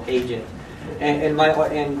moral agent. And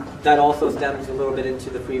that also stems a little bit into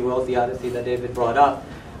the free will theodicy that David brought up,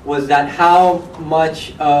 was that how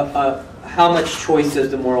much choice does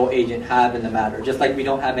the moral agent have in the matter? Just like we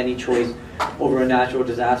don't have any choice over a natural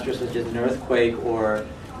disaster such as an earthquake or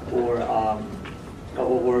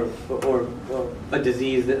a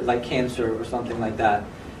disease like cancer or something like that.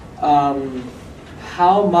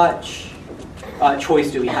 how much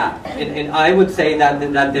choice do we have? And I would say that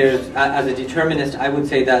there's, as a determinist, I would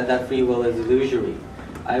say that free will is illusory.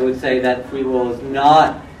 I would say that free will is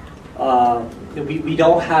not, we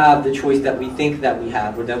don't have the choice that we think that we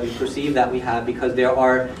have or that we perceive that we have, because there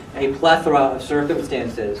are a plethora of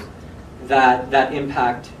circumstances that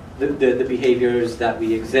impact the behaviors that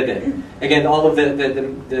we exhibit. Again, all of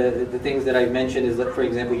the things that I've mentioned is that, for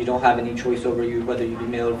example, you don't have any choice over whether you be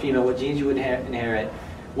male or female, what genes you would inherit,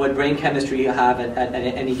 what brain chemistry you have at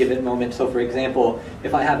any given moment. So, for example,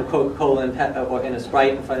 if I have a Coca-Cola and a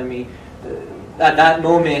Sprite in front of me, at that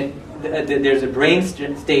moment, there's a brain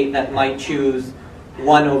state that might choose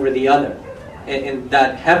one over the other. And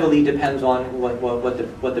that heavily depends on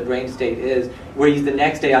what the brain state is. Whereas the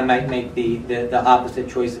next day I might make the opposite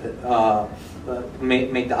choice.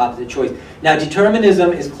 Make the opposite choice. Now,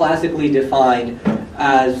 determinism is classically defined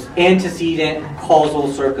as antecedent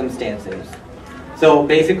causal circumstances. So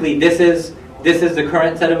basically, this is the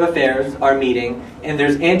current set of affairs, our meeting, and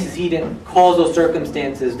there's antecedent causal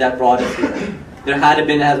circumstances that brought us here. There had to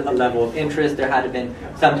been a level of interest. There had to been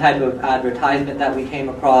some type of advertisement that we came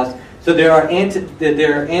across. So there are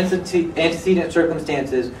antecedent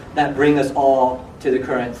circumstances that bring us all to the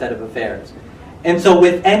current set of affairs. And so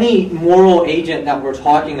with any moral agent that we're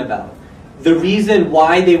talking about, the reason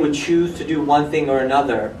why they would choose to do one thing or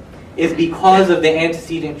another is because of the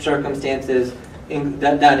antecedent circumstances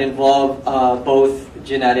that involve both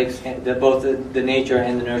genetics, both the nature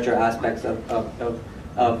and the nurture aspects of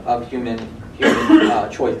human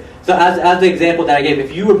choice. So as the example that I gave,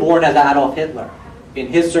 if you were born as Adolf Hitler, in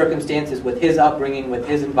his circumstances, with his upbringing, with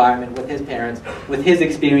his environment, with his parents, with his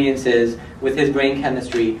experiences, with his brain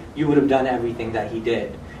chemistry, you would have done everything that he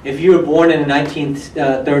did. If you were born in the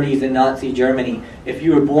 1930s in Nazi Germany, if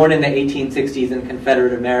you were born in the 1860s in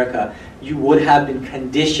Confederate America, you would have been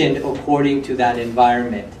conditioned according to that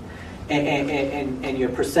environment. And your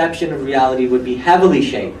perception of reality would be heavily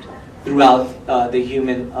shaped throughout the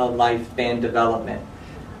human lifespan development.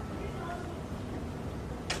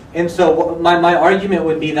 And so my argument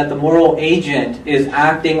would be that the moral agent is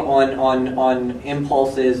acting on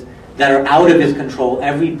impulses that are out of his control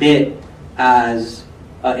every bit as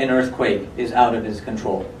an earthquake is out of his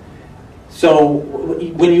control. So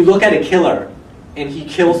when you look at a killer and he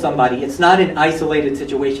kills somebody, it's not an isolated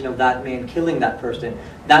situation of that man killing that person.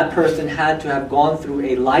 That person had to have gone through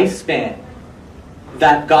a lifespan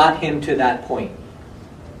that got him to that point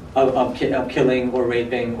of killing or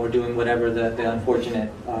raping or doing whatever the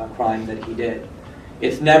unfortunate crime that he did.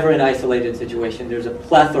 It's never an isolated situation. There's a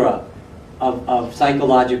plethora of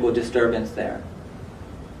psychological disturbance there.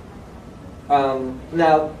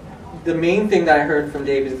 Now, the main thing that I heard from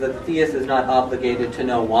David is that the theist is not obligated to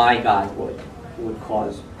know why God would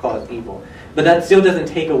cause evil. But that still doesn't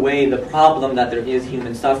take away the problem that there is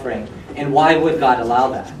human suffering. And why would God allow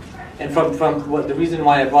that? And the reason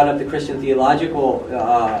why I brought up the Christian theological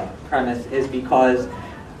premise is because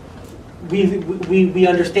we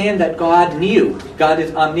understand that God knew. God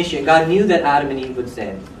is omniscient. God knew that Adam and Eve would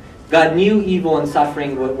sin. God knew evil and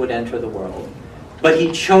suffering would enter the world. But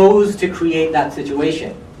He chose to create that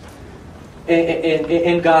situation.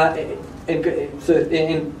 And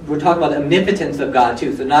we're talking about the omnipotence of God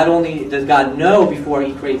too. So not only does God know before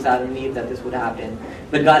He creates Adam and Eve that this would happen,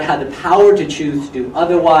 but God had the power to choose to do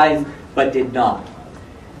otherwise, but did not.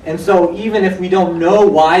 And so even if we don't know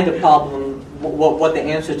why the problem, what the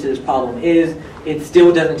answer to this problem is, it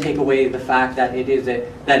still doesn't take away the fact that it is a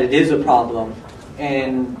problem,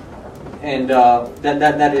 and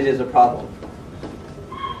that it is a problem.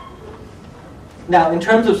 Now, in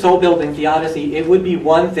terms of soul-building theodicy, it would be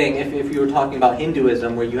one thing if you were talking about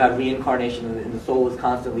Hinduism, where you have reincarnation and the soul is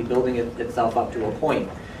constantly building itself up to a point.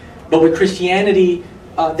 But with Christianity,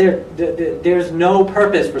 there's no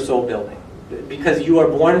purpose for soul-building, because you are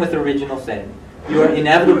born with original sin. You are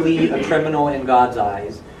inevitably a criminal in God's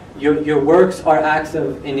eyes. Your works are acts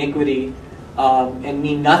of iniquity and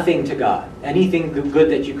mean nothing to God. Anything good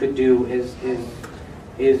that you could do is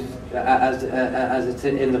as it's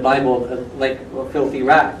in the Bible, like filthy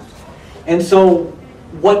rags. And so,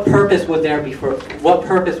 what purpose would there be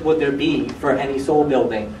for any soul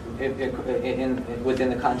building within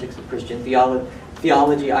the context of Christian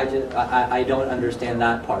theology? I don't understand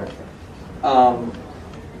that part.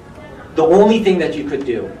 The only thing that you could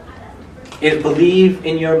do is believe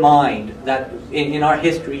in your mind that in our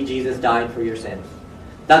history Jesus died for your sins.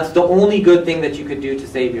 That's the only good thing that you could do to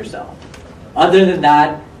save yourself. Other than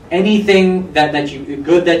that, anything that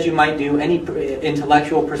you might do, any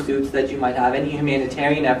intellectual pursuits that you might have, any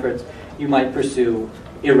humanitarian efforts you might pursue,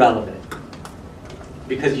 irrelevant,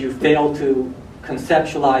 because you failed to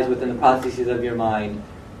conceptualize within the processes of your mind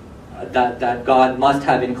that God must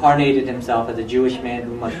have incarnated himself as a Jewish man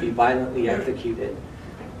who must be violently executed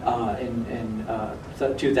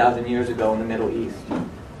 2,000 years ago in the Middle East.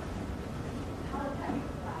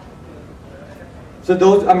 So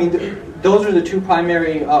those are the two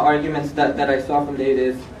primary arguments that I saw from David.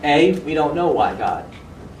 Is A, we don't know why God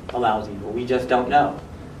allows evil. We just don't know.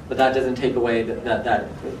 But that doesn't take away that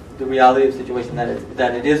the reality of the situation,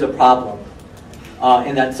 that it is a problem,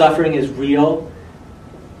 and that suffering is real,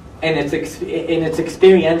 and it's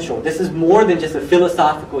experiential. This is more than just a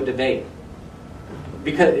philosophical debate,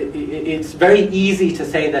 because it's very easy to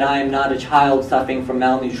say that I am not a child suffering from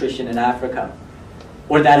malnutrition in Africa,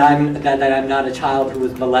 or that I'm not a child who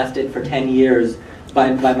was molested for 10 years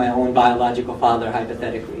by my own biological father,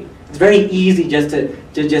 hypothetically. It's very easy just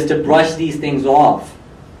to brush these things off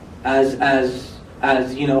as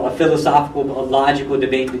you know, a philosophical, a logical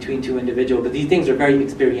debate between two individuals. But these things are very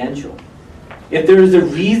experiential. If there is a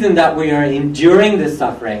reason that we are enduring this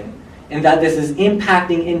suffering, and that this is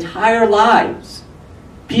impacting entire lives,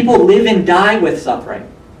 people live and die with suffering.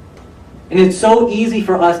 And it's so easy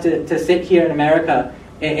for us to sit here in America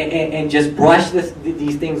and just brush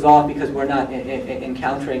these things off because we're not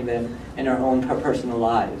encountering them in our own personal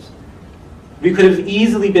lives. We could have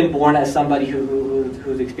easily been born as somebody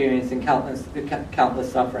who's experiencing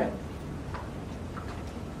countless suffering.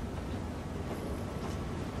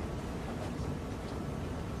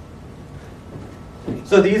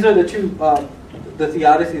 So these are the two the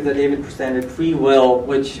theodicies that David presented: free will,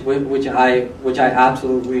 which I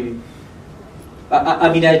absolutely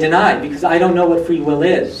I deny, because I don't know what free will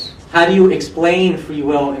is. How do you explain free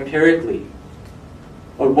will empirically?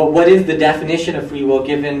 Or what is the definition of free will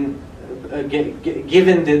given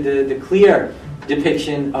the clear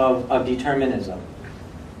depiction of determinism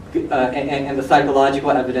and the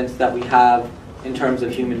psychological evidence that we have in terms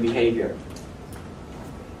of human behavior?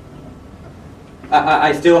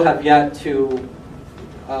 I still have yet to,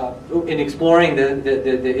 in exploring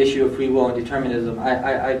the issue of free will and determinism,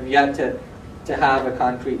 I've yet to have a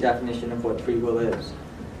concrete definition of what free will is.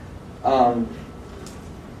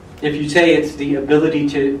 If you say it's the ability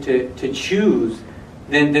to choose,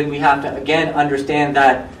 then we have to again understand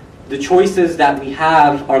that the choices that we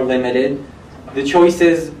have are limited. The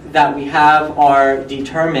choices that we have are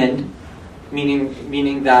determined,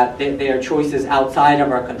 meaning that they are choices outside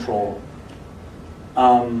of our control.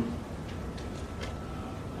 And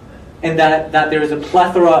that there is a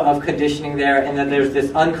plethora of conditioning there, and that there's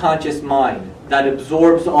this unconscious mind that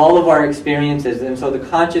absorbs all of our experiences. And so the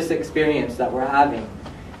conscious experience that we're having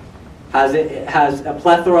has a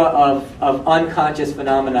plethora of unconscious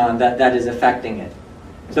phenomenon that is affecting it.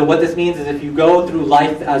 So what this means is, if you go through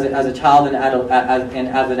life as a child and as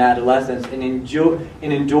an adolescent and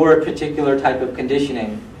endure a particular type of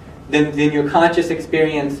conditioning, then your conscious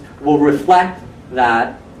experience will reflect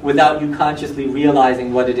that without you consciously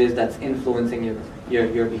realizing what it is that's influencing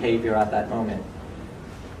your behavior at that moment.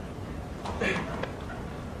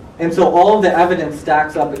 And so all of the evidence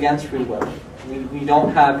stacks up against free will. We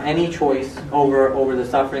don't have any choice over the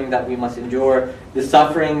suffering that we must endure. The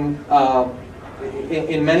suffering,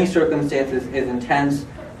 in many circumstances, is intense.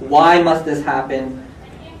 Why must this happen?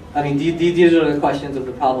 I mean, these are the questions of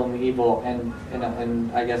the problem of evil,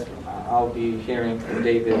 and I guess I'll be hearing from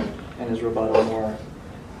David in his rebuttal more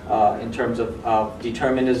in terms of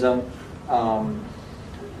determinism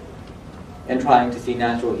and trying to see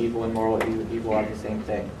natural evil and moral evil as the same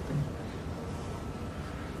thing.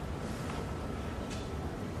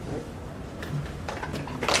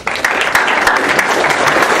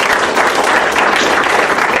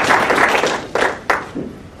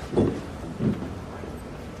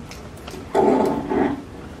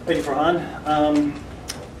 Thank you, Farhan.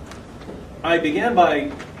 I began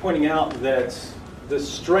by pointing out that the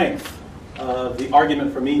strength of the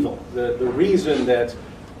argument from evil, the reason that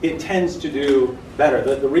it tends to do better,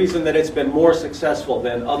 the reason that it's been more successful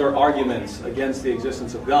than other arguments against the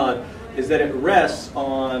existence of God, is that it rests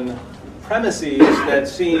on premises that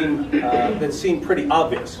seem pretty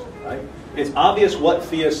obvious. Right? It's obvious what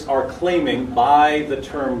theists are claiming by the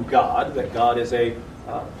term God, that God is a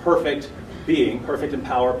perfect being, perfect in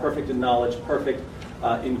power, perfect in knowledge, perfect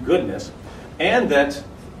in goodness, and that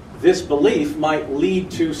this belief might lead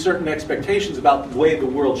to certain expectations about the way the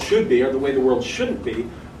world should be or the way the world shouldn't be,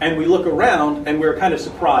 and we look around and we're kind of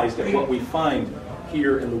surprised at what we find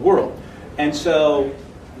here in the world. And so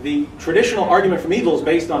the traditional argument from evil is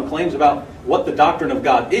based on claims about what the doctrine of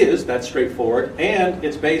God is. That's straightforward, and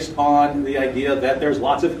it's based on the idea that there's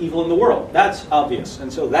lots of evil in the world. That's obvious.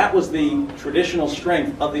 And so that was the traditional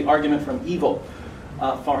strength of the argument from evil.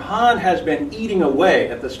 Farhan has been eating away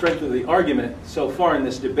at the strength of the argument so far in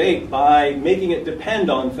this debate by making it depend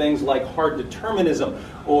on things like hard determinism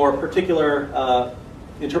or particular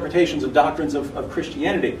interpretations of doctrines of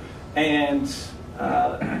Christianity. And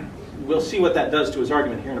we'll see what that does to his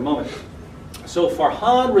argument here in a moment. So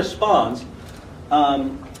Farhan responds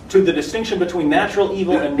to the distinction between natural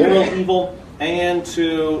evil and moral evil and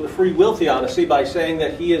to the free will theodicy by saying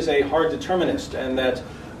that he is a hard determinist and that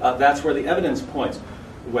that's where the evidence points.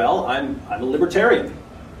 Well, I'm a libertarian.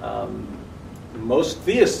 Most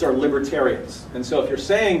theists are libertarians. And so if you're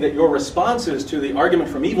saying that your responses to the argument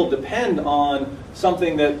from evil depend on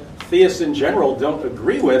something that theists in general don't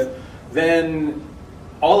agree with, then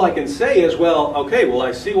all I can say is, well, okay, well,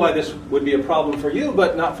 I see why this would be a problem for you,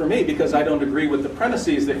 but not for me, because I don't agree with the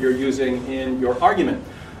premises that you're using in your argument.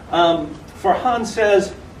 Farhan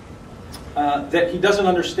says that he doesn't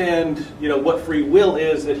understand, what free will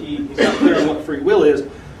is, that he's not clear on what free will is.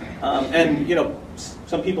 And,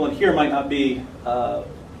 some people in here might not be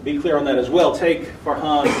clear on that as well. Take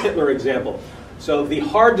Farhan's Hitler example. So the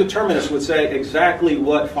hard determinist would say exactly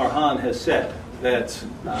what Farhan has said, that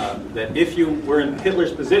if you were in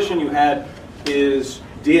Hitler's position, you had his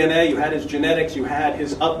DNA, you had his genetics, you had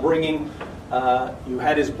his upbringing, you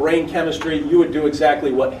had his brain chemistry, you would do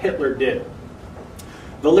exactly what Hitler did.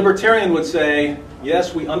 The libertarian would say,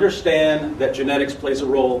 yes, we understand that genetics plays a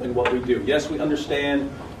role in what we do. Yes, we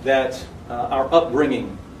understand that our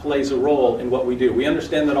upbringing plays a role in what we do. We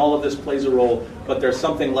understand that all of this plays a role, but there's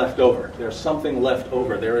something left over. There's something left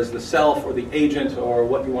over. There is the self or the agent or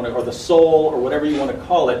what you want to, or the soul or whatever you want to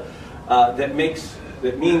call it, that means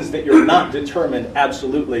that you're not determined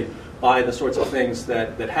absolutely by the sorts of things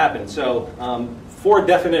that happen. So for a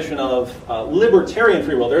definition of libertarian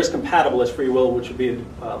free will, there is compatibilist free will, which would be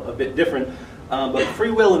a bit different. But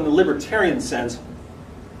free will in the libertarian sense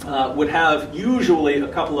would have usually a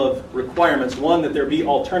couple of requirements. One, that there be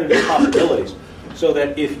alternative possibilities, so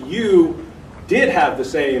that if you did have the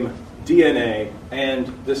same DNA and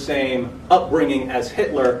the same upbringing as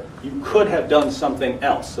Hitler, you could have done something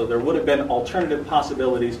else. So there would have been alternative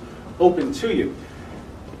possibilities open to you.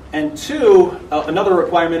 And two, another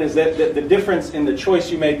requirement is that the difference in the choice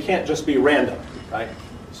you make can't just be random, right?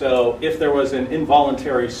 So if there was an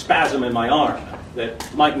involuntary spasm in my arm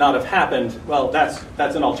that might not have happened, well, that's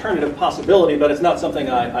an alternative possibility, but it's not something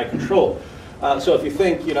I control. So if you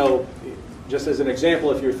think, just as an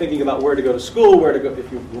example, if you're thinking about where to go to school,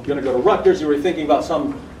 if you're going to go to Rutgers, you were thinking about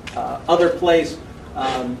some other place,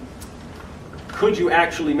 could you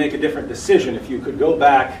actually make a different decision if you could go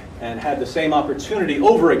back and had the same opportunity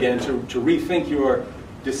over again to rethink your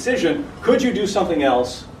decision? Could you do something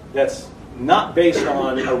else that's not based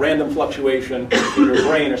on a random fluctuation in your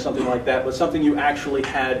brain or something like that, but something you actually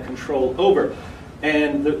had control over?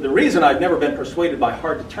 And the reason I've never been persuaded by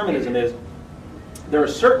hard determinism is there are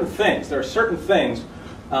certain things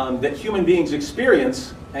that human beings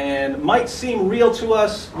experience and might seem real to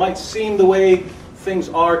us, might seem the way things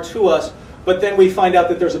are to us, but then we find out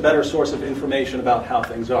that there's a better source of information about how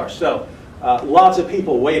things are. So lots of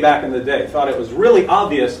people way back in the day thought it was really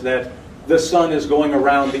obvious that the sun is going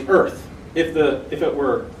around the earth. If it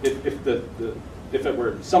were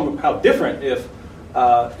somehow different, if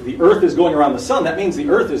the earth is going around the sun, that means the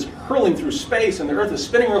earth is hurling through space and the earth is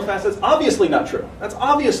spinning real fast. That's obviously not true. That's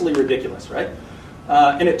obviously ridiculous, right?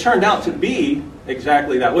 And it turned out to be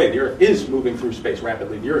exactly that way. The earth is moving through space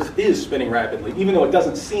rapidly. The earth is spinning rapidly, even though it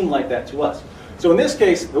doesn't seem like that to us. So in this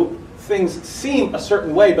case, things seem a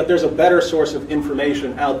certain way, but there's a better source of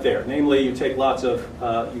information out there. Namely, you take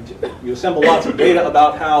you assemble lots of data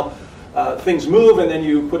about how things move, and then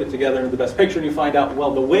you put it together into the best picture, and you find out,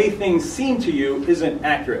 well, the way things seem to you isn't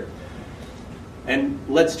accurate. And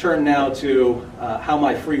let's turn now to how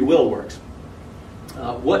my free will works.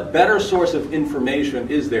 What better source of information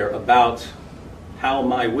is there about how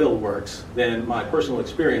my will works than my personal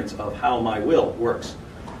experience of how my will works?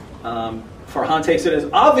 Farhan takes it as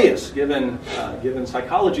obvious, given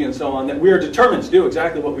psychology and so on, that we are determined to do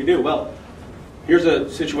exactly what we do. Well, here's a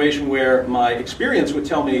situation where my experience would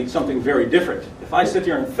tell me something very different. If I sit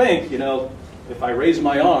here and think, if I raise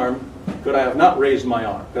my arm, could I have not raised my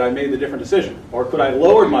arm? Could I have made the different decision? Or could I have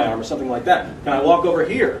lowered my arm or something like that? Can I walk over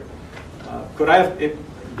here? Could I have,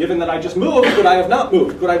 given that I just moved, could I have not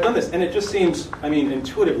moved? Could I have done this? And it just seems,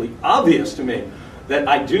 intuitively obvious to me that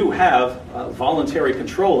I do have voluntary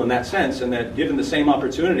control in that sense, and that given the same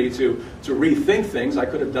opportunity to rethink things, I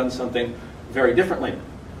could have done something very differently.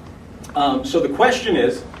 So the question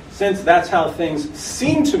is, since that's how things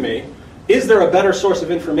seem to me, is there a better source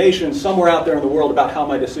of information somewhere out there in the world about how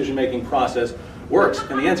my decision-making process works?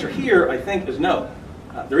 And the answer here, I think, is no.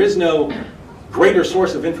 There is no greater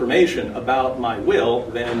source of information about my will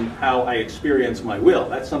than how I experience my will.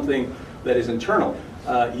 That's something that is internal.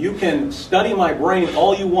 You can study my brain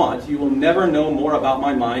all you want. You will never know more about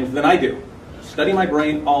my mind than I do. Study my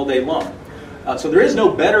brain all day long. So there is no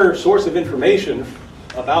better source of information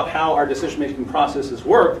about how our decision-making processes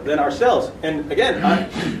work than ourselves. And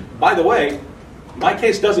again, by the way, my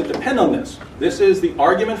case doesn't depend on this. This is the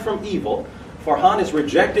argument from evil. Farhan is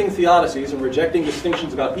rejecting theodicies and rejecting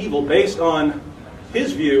distinctions about evil based on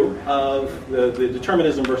his view of the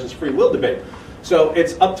determinism versus free will debate. So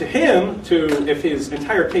it's up to him to, if his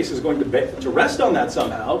entire case is going to rest on that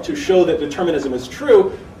somehow, to show that determinism is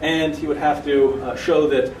true, and he would have to show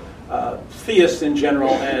that theists in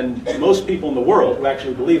general and most people in the world who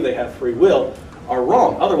actually believe they have free will are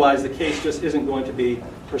wrong. Otherwise, the case just isn't going to be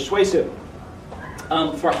persuasive.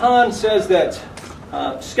 Farhan says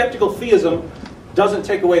that skeptical theism doesn't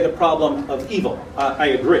take away the problem of evil. I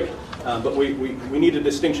agree, but we need a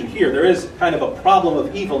distinction here. There is kind of a problem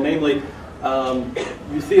of evil, namely,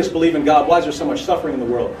 you theists believe in God, why is there so much suffering in the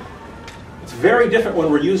world? It's very different when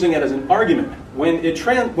we're using it as an argument. When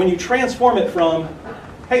you transform it from,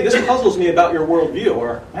 hey, this puzzles me about your worldview,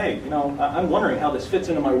 or hey, I'm wondering how this fits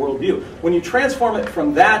into my worldview. When you transform it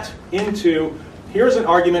from that into, here's an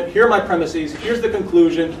argument, here are my premises, here's the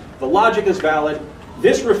conclusion, the logic is valid,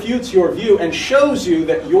 this refutes your view and shows you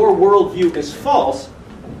that your worldview is false,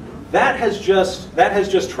 that has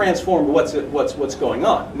just transformed what's going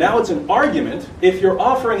on. Now it's an argument. If you're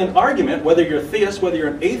offering an argument, whether you're a theist, whether you're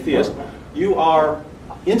an atheist, you are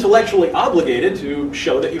intellectually obligated to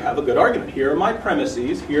show that you have a good argument. Here are my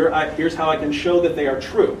premises. Here's how I can show that they are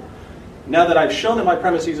true. Now that I've shown that my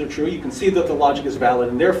premises are true, you can see that the logic is valid,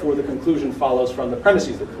 and therefore the conclusion follows from the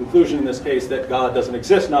premises. The conclusion in this case that God doesn't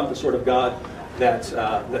exist, not the sort of God that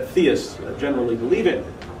theists generally believe in.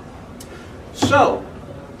 So,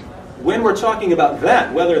 when we're talking about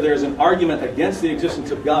that, whether there's an argument against the existence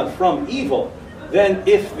of God from evil, then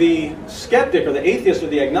if the skeptic or the atheist or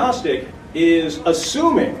the agnostic is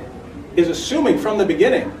assuming from the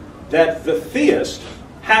beginning that the theist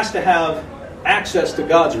has to have access to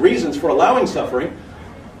God's reasons for allowing suffering,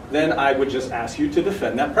 then I would just ask you to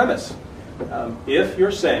defend that premise. If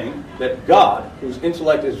you're saying that God, whose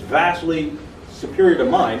intellect is vastly superior to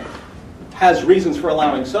mine, has reasons for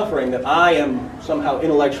allowing suffering, that I am somehow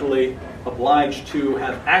intellectually obliged to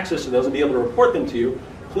have access to those and be able to report them to you,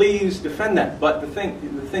 please defend that. But the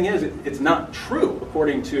thing is, it's not true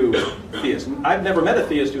according to theists. I've never met a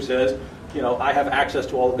theist who says, I have access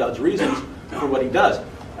to all of God's reasons for what he does.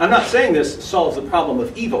 I'm not saying this solves the problem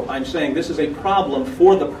of evil. I'm saying this is a problem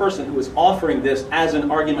for the person who is offering this as an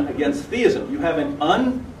argument against theism. You have an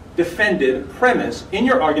undefended premise in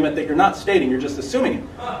your argument that you're not stating, you're just assuming it.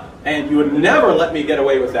 And you would never let me get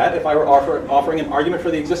away with that if I were offering an argument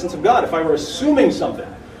for the existence of God. If I were assuming something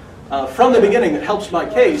from the beginning that helps my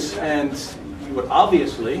case, and you would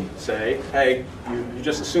obviously say, hey, you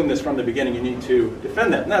just assumed this from the beginning, you need to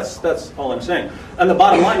defend that. And that's all I'm saying. And the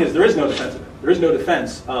bottom line is there is no defense of it. There is no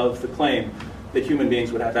defense of the claim that human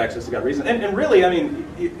beings would have access to God's reason. And really, I mean,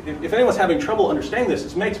 if anyone's having trouble understanding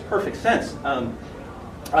this makes perfect sense.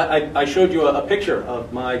 I showed you a picture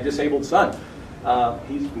of my disabled son.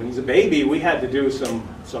 When he's a baby, we had to do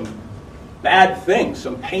some bad things,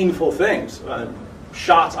 some painful things,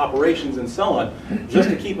 shots, operations, and so on, just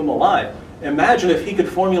to keep him alive. Imagine if he could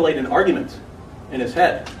formulate an argument in his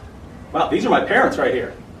head. Wow, these are my parents right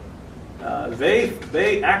here.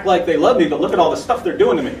 They act like they love me, but look at all the stuff they're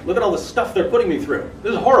doing to me. Look at all the stuff they're putting me through.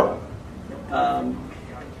 This is horrible.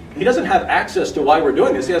 He doesn't have access to why we're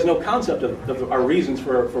doing this. He has no concept of our reasons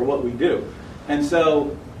for what we do. And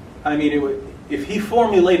so, I mean, if he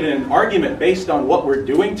formulated an argument based on what we're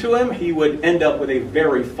doing to him, he would end up with a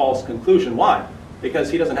very false conclusion. Why?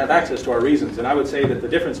 Because he doesn't have access to our reasons. And I would say that the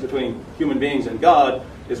difference between human beings and God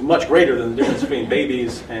is much greater than the difference between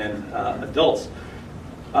babies and adults.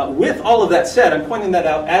 With all of that said, I'm pointing that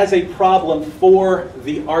out as a problem for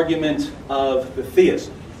the argument of the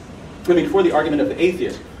theist. For the argument of the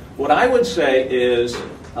atheist. What I would say is,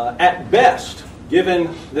 at best,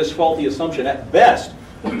 given this faulty assumption, at best,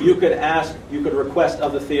 you could request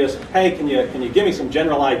of the theist, hey, can you give me some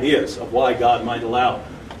general ideas of why God might allow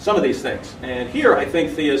some of these things? And here, I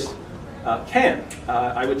think theists can.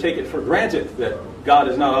 I would take it for granted that God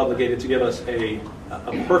is not obligated to give us a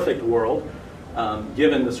perfect world,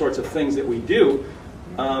 given the sorts of things that we do.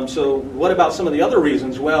 So what about some of the other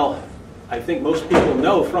reasons? Well, I think most people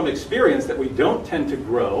know from experience that we don't tend to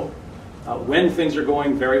grow when things are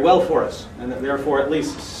going very well for us, and that therefore at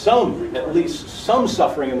least some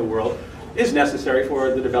suffering in the world is necessary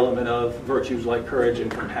for the development of virtues like courage and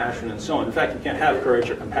compassion and so on. In fact, you can't have courage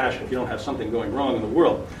or compassion if you don't have something going wrong in the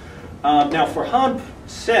world. Now, Farhan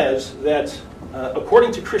says that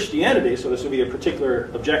according to Christianity, so this would be a particular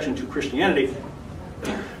objection to Christianity,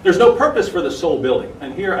 there's no purpose for the soul building.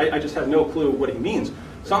 And here I just have no clue what he means.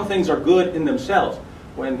 Some things are good in themselves.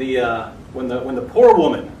 When the poor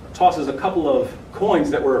woman tosses a couple of coins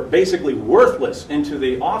that were basically worthless into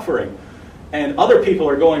the offering, and other people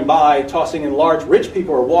are going by tossing in large, rich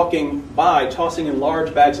people are walking by tossing in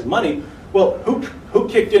large bags of money, well, who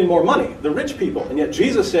kicked in more money? The rich people. And yet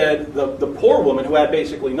Jesus said the poor woman who had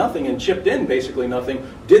basically nothing and chipped in basically nothing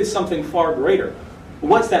did something far greater.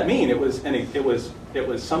 What's that mean? It was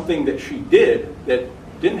something that she did that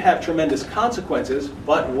didn't have tremendous consequences,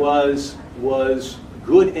 but was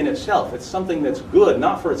good in itself. It's something that's good,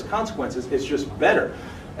 not for its consequences. It's just better.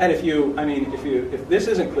 And if this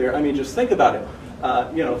isn't clear, I mean, just think about it.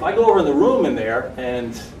 If I go over in the room in there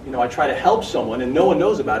and I try to help someone and no one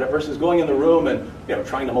knows about it, versus going in the room and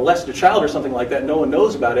trying to molest a child or something like that, no one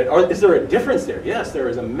knows about it. Or is there a difference there? Yes, there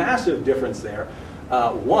is a massive difference there.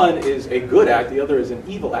 One is a good act, the other is an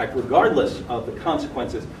evil act, regardless of the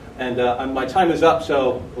consequences. And my time is up,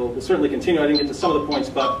 so we'll certainly continue. I didn't get to some of the points,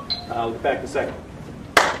 but I'll get back in a second.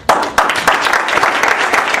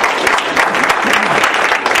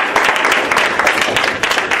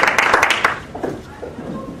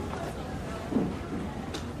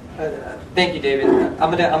 Thank you, David. I'm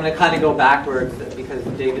gonna kind of go backwards because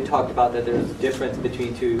David talked about that there's a difference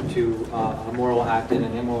between a moral act and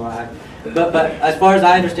an immoral act. But as far as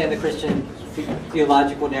I understand the Christian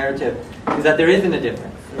theological narrative, is that there isn't a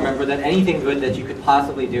difference. Remember that anything good that you could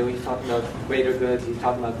possibly do, he's talking about greater goods, he's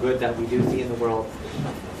talking about good that we do see in the world,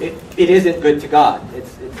 it isn't good to God.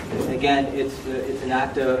 It's an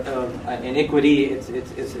act of iniquity.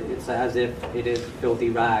 It's as if it is filthy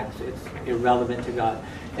rags. It's irrelevant to God.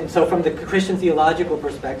 And so from the Christian theological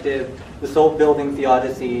perspective, the soul-building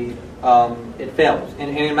theodicy, it fails.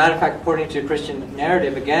 And as a matter of fact, according to Christian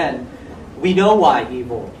narrative, again, we know why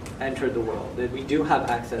evil entered the world. That we do have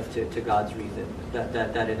access to God's reason that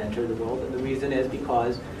it entered the world. And the reason is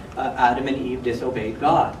because Adam and Eve disobeyed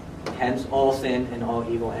God. Hence all sin and all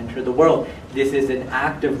evil entered the world. This is an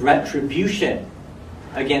act of retribution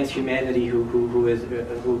against humanity who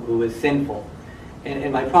is sinful.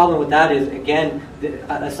 And my problem with that is, again,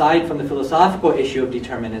 aside from the philosophical issue of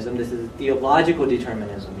determinism, this is theological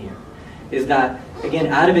determinism here, is that, again,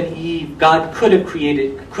 Adam and Eve, God could have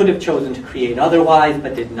chosen to create otherwise,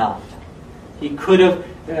 but did not. He could have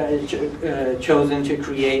chosen to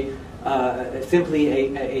create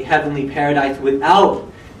simply a heavenly paradise without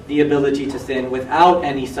the ability to sin, without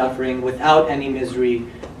any suffering, without any misery,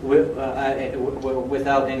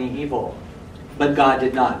 without any evil. But God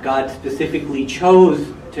did not. God specifically chose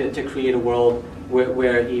to create a world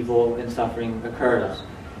where evil and suffering occurs.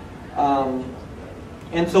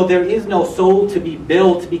 And so there is no soul to be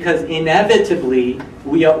built because inevitably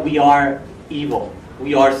we are evil.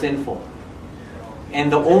 We are sinful. And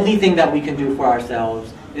the only thing that we can do for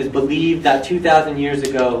ourselves is believe that 2,000 years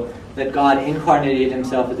ago that God incarnated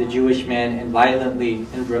himself as a Jewish man and violently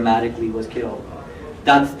and dramatically was killed.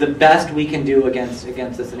 That's the best we can do against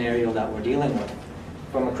the scenario that we're dealing with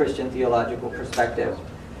from a Christian theological perspective.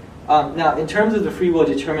 Now, in terms of the free will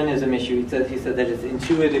determinism issue, he said that it's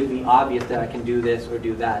intuitively obvious that I can do this or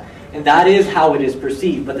do that. And that is how it is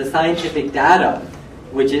perceived. But the scientific data,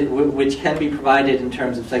 which can be provided in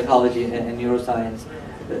terms of psychology and neuroscience,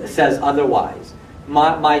 says otherwise.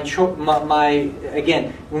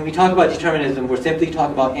 Again, when we talk about determinism, we're simply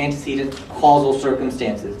talking about antecedent causal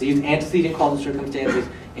circumstances. These antecedent causal circumstances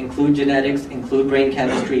include genetics, include brain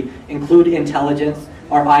chemistry, include intelligence.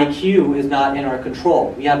 Our IQ is not in our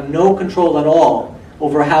control. We have no control at all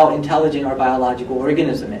over how intelligent our biological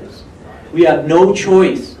organism is. We have no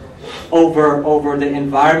choice over the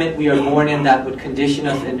environment we are born in that would condition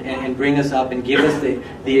us and bring us up and give us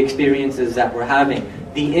the experiences that we're having.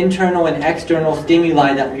 The internal and external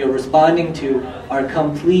stimuli that we are responding to are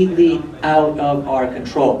completely out of our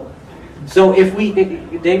control. So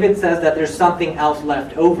David says that there's something else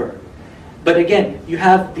left over. But again, you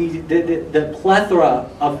have the plethora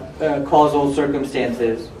of causal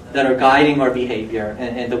circumstances that are guiding our behavior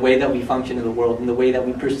and the way that we function in the world and the way that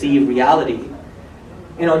we perceive reality.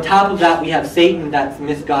 And on top of that, we have Satan that's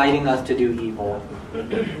misguiding us to do evil.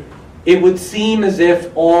 It would seem as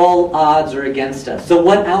if all odds are against us. So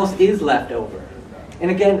what else is left over?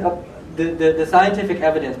 And again, the scientific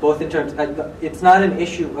evidence, both in terms, it's not an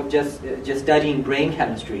issue of just studying brain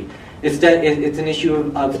chemistry. It's an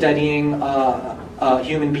issue of studying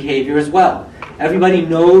human behavior as well. Everybody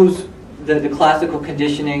knows the classical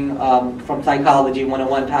conditioning from Psychology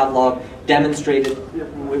 101 Pavlov demonstrated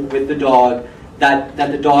with the dog that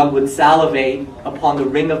the dog would salivate upon the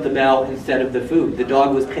ring of the bell instead of the food. The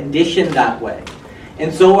dog was conditioned that way.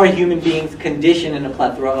 And so are human beings conditioned in a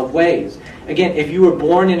plethora of ways. Again, if you were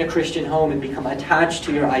born in a Christian home and become attached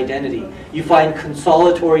to your identity, you find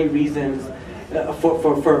consolatory reasons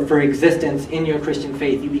for existence in your Christian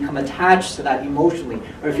faith. You become attached to that emotionally.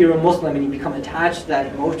 Or if you're a Muslim and you become attached to that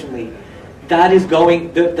emotionally, that is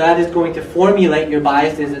going to formulate your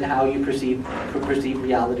biases and how you perceive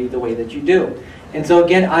reality the way that you do. And so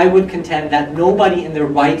again, I would contend that nobody in their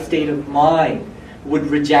right state of mind would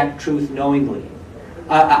reject truth knowingly.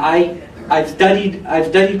 I've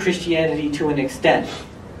studied Christianity to an extent,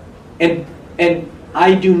 and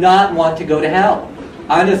I do not want to go to hell.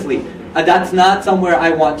 Honestly, that's not somewhere I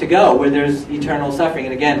want to go, where there's eternal suffering.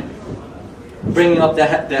 And again, bringing up the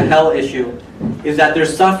hell issue is that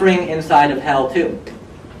there's suffering inside of hell too.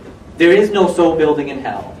 There is no soul building in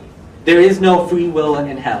hell. There is no free will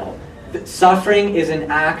in hell. Suffering is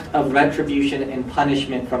an act of retribution and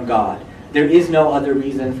punishment from God. There is no other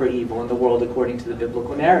reason for evil in the world according to the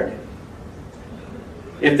biblical narrative.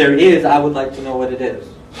 If there is, I would like to know what it is.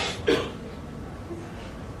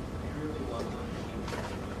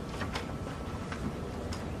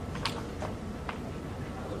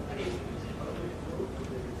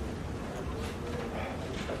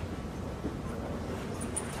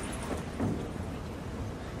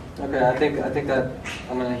 Okay, I think that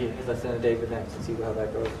I'm gonna hear because that's in a David next and see how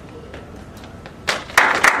that goes.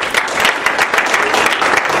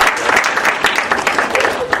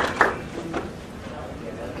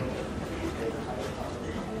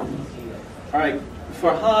 All right,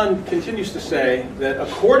 Farhan continues to say that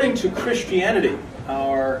according to Christianity,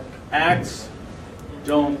 our acts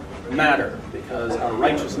don't matter because our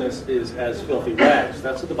righteousness is as filthy rags.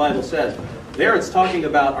 That's what the Bible says. There it's talking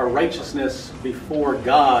about our righteousness before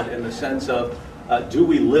God in the sense of do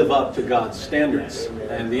we live up to God's standards?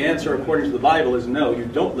 And the answer according to the Bible is no, you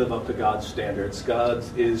don't live up to God's standards. God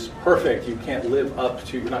is perfect. You're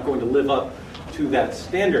not going to live up to that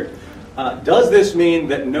standard. Does this mean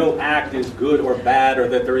that no act is good or bad, or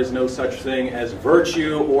that there is no such thing as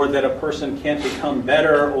virtue, or that a person can't become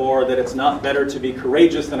better, or that it's not better to be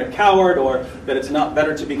courageous than a coward, or that it's not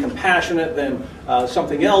better to be compassionate than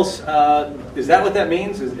something else? Is that what that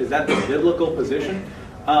means? Is that the biblical position?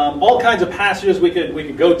 All kinds of passages we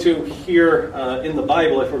could go to here in the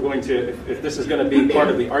Bible if we're going to, if this is going to be part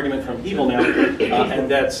of the argument from evil now,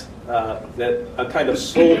 and that a kind of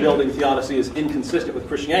soul-building theodicy is inconsistent with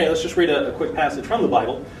Christianity. Let's just read a quick passage from the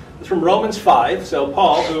Bible. It's from Romans 5. So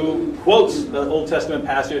Paul, who quotes the Old Testament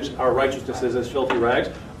passage, our righteousness is as filthy rags,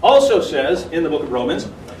 also says in the book of Romans,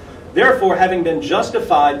 therefore, having been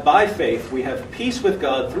justified by faith, we have peace with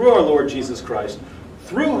God through our Lord Jesus Christ,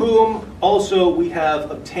 through whom also we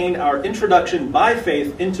have obtained our introduction by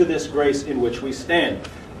faith into this grace in which we stand.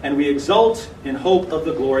 And we exult in hope of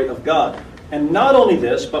the glory of God. And not only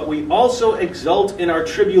this, but we also exult in our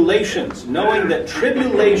tribulations, knowing that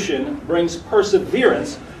tribulation brings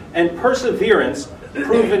perseverance, and perseverance,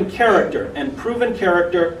 proven character, and proven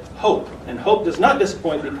character, hope. And hope does not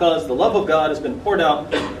disappoint because the love of God has been poured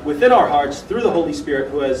out within our hearts through the Holy Spirit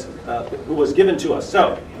who was given to us.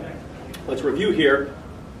 So, let's review here.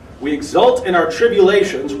 We exult in our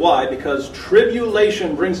tribulations. Why? Because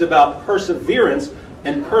tribulation brings about perseverance,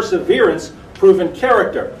 and perseverance, proven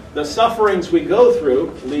character. The sufferings we go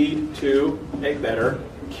through lead to a better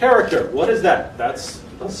character. What is that? That's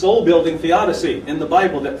a soul-building theodicy in the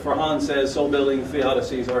Bible that Farhan says soul-building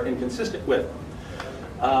theodicies are inconsistent with.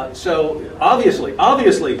 So obviously,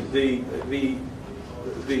 the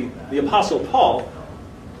Apostle Paul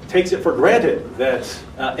takes it for granted that,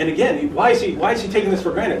 and again, why is he taking this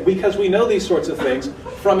for granted? Because we know these sorts of things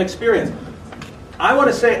from experience. I want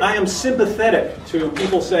to say I am sympathetic to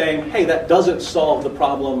people saying, hey, that doesn't solve the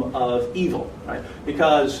problem of evil, right?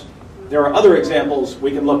 Because there are other examples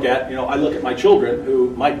we can look at. You know, I look at my children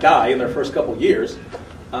who might die in their first couple of years.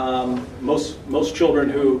 Most children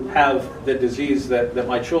who have the disease that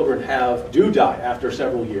my children have do die after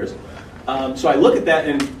several years. So I look at that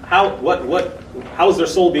and how is their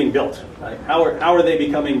soul being built? Right? How are they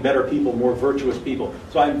becoming better people, more virtuous people?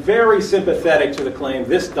 So I'm very sympathetic to the claim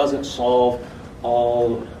this doesn't solve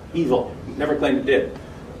all evil. Never claimed it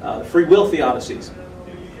did. Free will theodicies,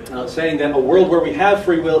 saying that a world where we have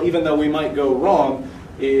free will, even though we might go wrong,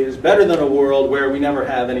 is better than a world where we never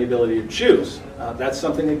have any ability to choose. That's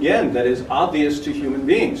something, again, that is obvious to human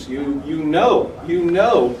beings. You know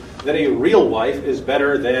that a real wife is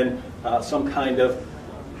better than some kind of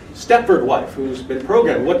Stepford wife who's been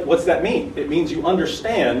programmed. What's that mean? It means you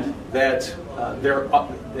understand that there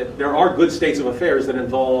are good states of affairs that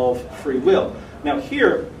involve free will. Now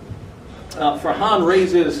here, Farhan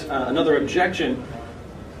raises another objection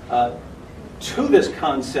to this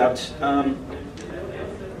concept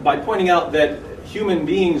by pointing out that human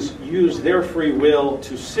beings use their free will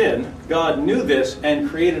to sin. God knew this and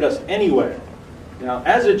created us anyway. Now,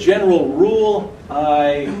 as a general rule,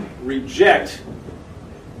 I reject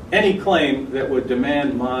any claim that would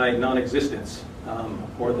demand my non-existence,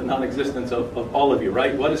 or the non-existence of all of you,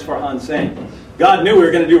 right? What is Farhan saying? God knew we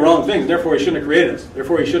were going to do wrong things, therefore he shouldn't have created us.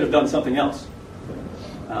 Therefore he should have done something else.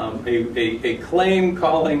 A claim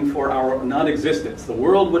calling for our non-existence. The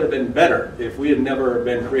world would have been better if we had never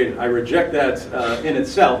been created. I reject that in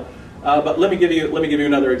itself. But let me give you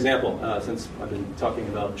another example, since I've been talking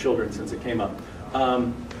about children since it came up.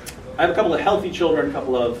 I have a couple of healthy children, a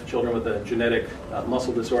couple of children with a genetic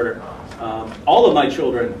muscle disorder. All of my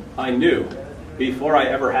children I knew before I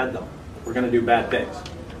ever had them were going to do bad things.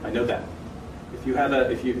 I know that. If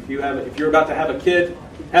you're about to have a kid,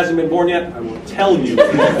 hasn't been born yet, I will tell you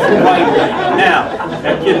right now,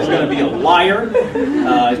 that kid is going to be a liar.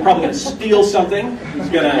 He's probably going to steal something. He's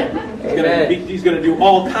going to do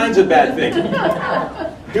all kinds of bad things.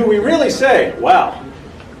 Do we really say, wow,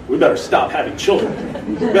 we better stop having children?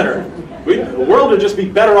 The world would just be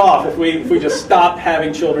better off if we just stopped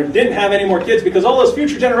having children, didn't have any more kids, because all those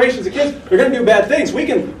future generations of kids are going to do bad things. We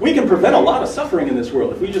can prevent a lot of suffering in this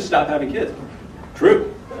world if we just stop having kids.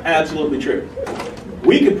 True. Absolutely true.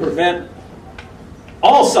 We could prevent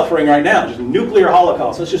all suffering right now, just nuclear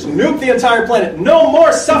holocaust. Let's just nuke the entire planet. No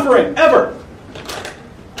more suffering, ever.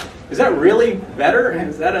 Is that really better?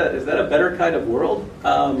 Is that a better kind of world?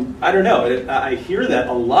 I don't know. I hear that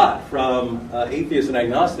a lot from atheists and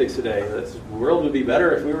agnostics today. This world would be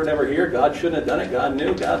better if we were never here. God shouldn't have done it.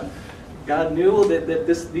 God knew that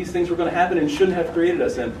these things were going to happen and shouldn't have created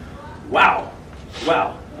us. And wow.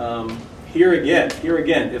 Here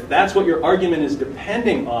again, if that's what your argument is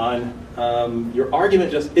depending on, your argument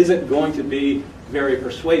just isn't going to be very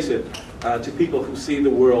persuasive to people who see the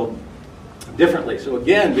world differently. So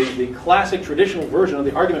again, the classic traditional version of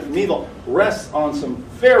the argument from evil rests on some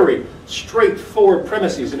very straightforward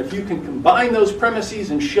premises. And if you can combine those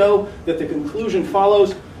premises and show that the conclusion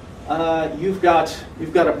follows, you've got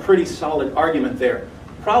a pretty solid argument there.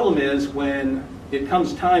 Problem is when it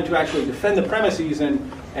comes time to actually defend the premises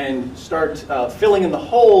and start filling in the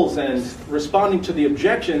holes and responding to the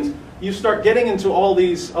objections, you start getting into all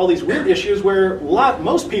these weird issues where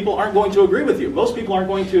most people aren't going to agree with you. Most people aren't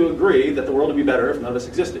going to agree that the world would be better if none of us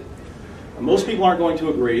existed. Most people aren't going to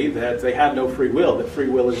agree that they have no free will, that free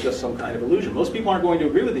will is just some kind of illusion. Most people aren't going to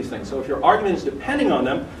agree with these things. So if your argument is depending on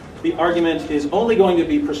them, the argument is only going to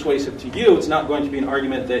be persuasive to you. It's not going to be an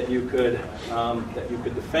argument that you could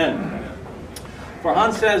defend.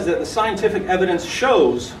 Farhan says that the scientific evidence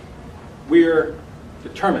shows we're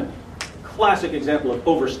determined. Classic example of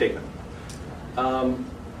overstatement.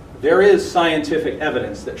 There is scientific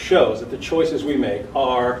evidence that shows that the choices we make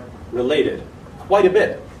are related quite a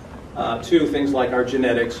bit to things like our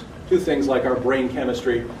genetics, to things like our brain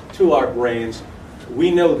chemistry, to our brains.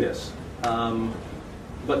 We know this.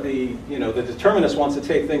 But the determinist wants to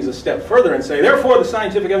take things a step further and say, therefore the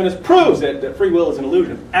scientific evidence proves that free will is an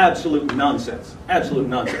illusion. Absolute nonsense. Absolute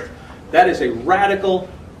nonsense. That is a radical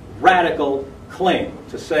claim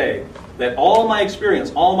to say that all my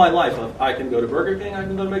experience, all my life, I can go to Burger King, I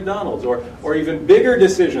can go to McDonald's, or even bigger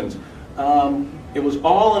decisions, it was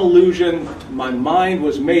all an illusion. My mind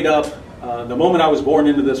was made up. The moment I was born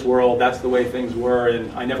into this world, that's the way things were,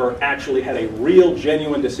 and I never actually had a real,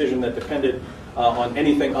 genuine decision that depended on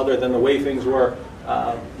anything other than the way things were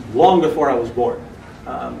long before I was born.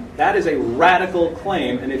 That is a radical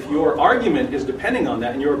claim, and if your argument is depending on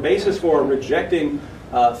that, and your basis for rejecting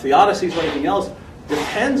theodicies or anything else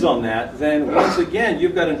depends on that, then once again,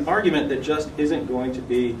 you've got an argument that just isn't going to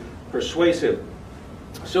be persuasive.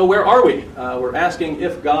 So where are we? We're asking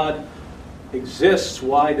if God exists,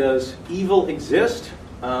 why does evil exist?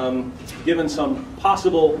 Given some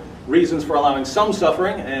possible reasons for allowing some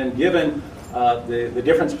suffering, and given the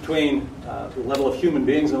difference between the level of human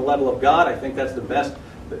beings and the level of God, I think that's the best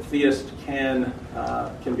that theists can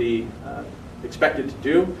be expected to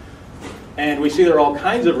do. And we see there are all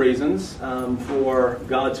kinds of reasons for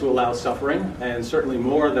God to allow suffering, and certainly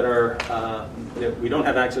more that we don't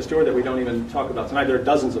have access to or that we don't even talk about tonight. There are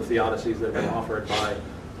dozens of theodicies that have been offered by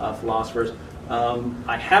philosophers.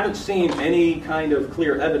 I haven't seen any kind of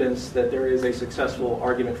clear evidence that there is a successful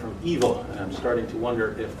argument from evil, and I'm starting to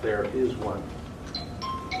wonder if there is one.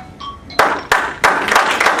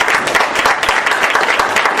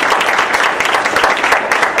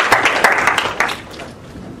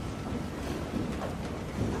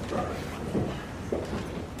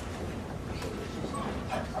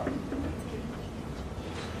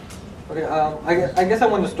 I guess I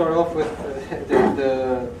want to start off with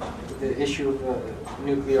the issue of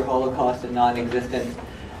nuclear holocaust and non-existence.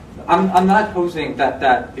 I'm not posing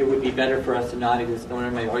that it would be better for us to not exist, nor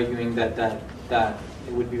am I arguing that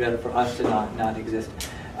it would be better for us to not exist.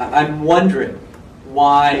 I'm wondering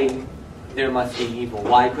why there must be evil.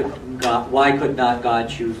 Why could not God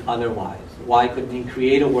choose otherwise? Why couldn't He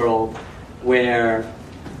create a world where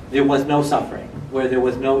there was no suffering, where there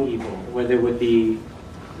was no evil, where there would be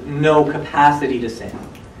no capacity to sin?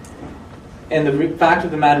 And the fact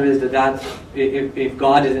of the matter is that if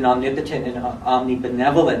God is an omnipotent and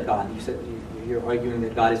omnibenevolent God, you're arguing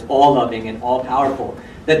that God is all-loving and all-powerful,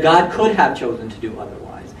 that God could have chosen to do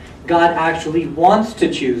otherwise. God actually wants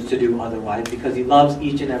to choose to do otherwise because He loves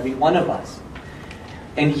each and every one of us.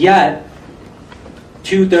 And yet,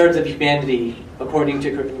 2/3 of humanity, according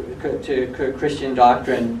to Christian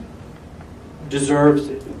doctrine, deserves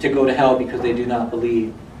to go to hell because they do not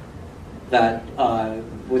believe that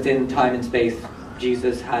within time and space,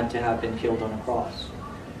 Jesus had to have been killed on a cross.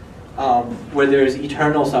 Where there is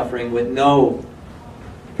eternal suffering with no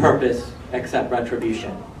purpose except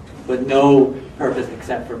retribution, with no purpose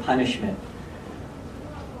except for punishment.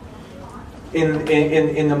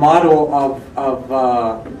 In the model of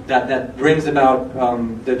that brings about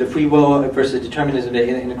the free will versus determinism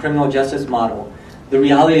in the criminal justice model, the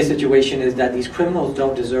reality of the situation is that these criminals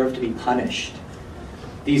don't deserve to be punished.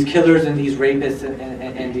 These killers and these rapists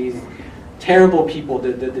and these terrible people,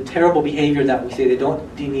 the terrible behavior that we say,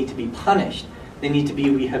 they need to be punished. They need to be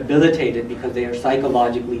rehabilitated because they are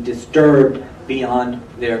psychologically disturbed beyond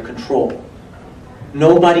their control.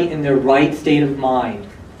 Nobody in their right state of mind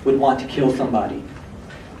would want to kill somebody.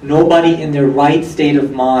 Nobody in their right state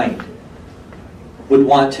of mind would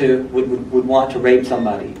want to rape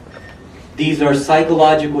somebody. These are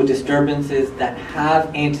psychological disturbances that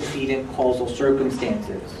have antecedent causal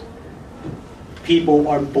circumstances. People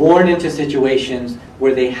are born into situations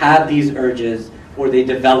where they have these urges or they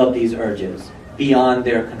develop these urges beyond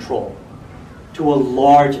their control, to a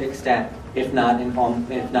large extent, if not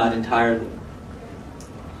entirely.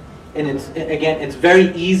 And it's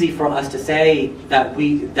very easy for us to say that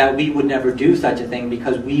we would never do such a thing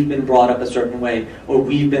because we've been brought up a certain way, or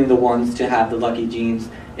we've been the ones to have the lucky genes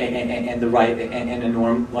and the right and a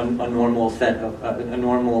normal set of a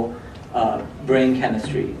normal brain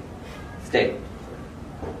chemistry state.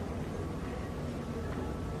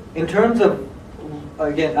 In terms of,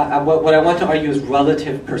 again, what I want to argue is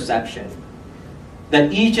relative perception.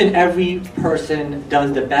 That each and every person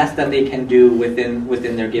does the best that they can do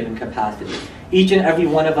within their given capacity. Each and every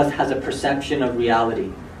one of us has a perception of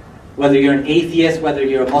reality. Whether you're an atheist, whether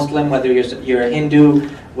you're a Muslim, whether you're a Hindu,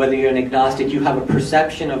 whether you're an agnostic, you have a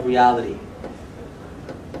perception of reality.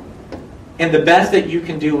 And the best that you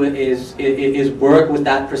can do is work with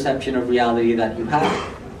that perception of reality that you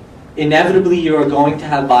have. Inevitably, you're going to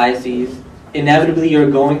have biases. Inevitably, you're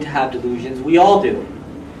going to have delusions. We all do.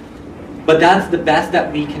 But that's the best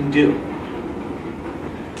that we can do.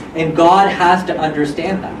 And God has to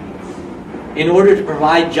understand that. In order to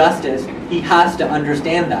provide justice, He has to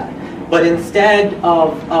understand that. But instead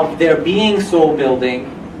of there being soul building,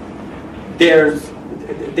 there's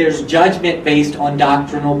judgment based on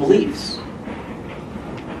doctrinal beliefs.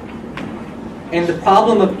 And the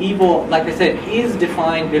problem of evil, like I said, is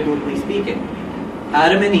defined biblically speaking.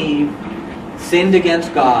 Adam and Eve sinned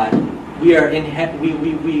against God. We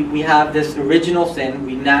have this original sin.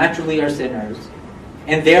 We naturally are sinners.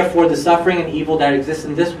 And therefore the suffering and evil that exists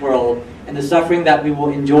in this world and the suffering that we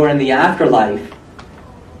will endure in the afterlife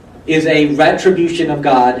is a retribution of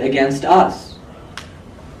God against us.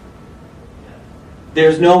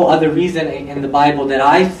 There's no other reason in the Bible that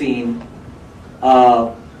I've seen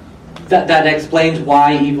that explains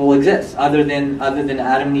why evil exists, other than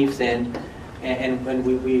Adam and Eve sinned, and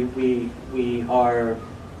we are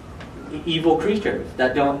evil creatures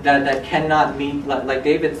that cannot meet, like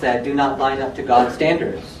David said, do not line up to God's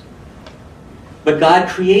standards. But God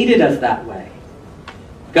created us that way.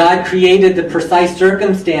 God created the precise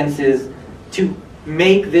circumstances to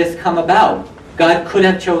make this come about. God could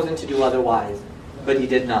have chosen to do otherwise, but He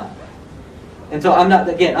did not. And so I'm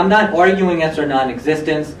not arguing against our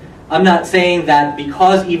non-existence. I'm not saying that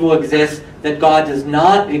because evil exists, that God does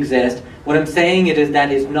not exist. What I'm saying is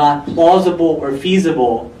that it's not plausible or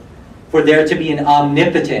feasible for there to be an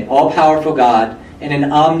omnipotent, all-powerful God and an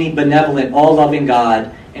omnibenevolent, all-loving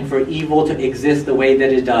God, and for evil to exist the way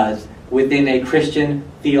that it does within a Christian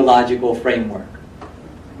theological framework.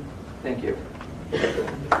 Thank you.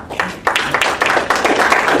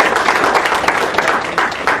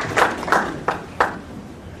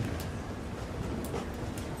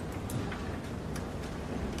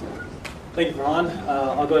 Thank you, Farhan.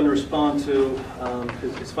 I'll go ahead and respond to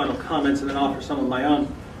his final comments and then offer some of my own.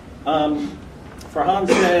 Farhan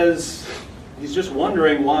says he's just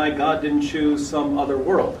wondering why God didn't choose some other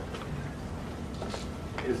world.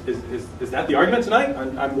 Is that the argument tonight?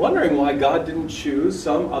 I'm wondering why God didn't choose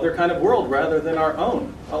some other kind of world rather than our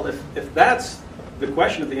own. Well, if that's the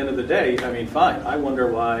question at the end of the day, I mean, fine. I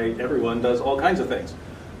wonder why everyone does all kinds of things.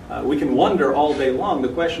 We can wonder all day long. The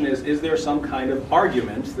question is there some kind of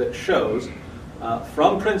argument that shows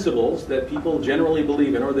from principles that people generally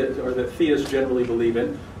believe in, or that theists generally believe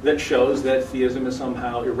in, that shows that theism is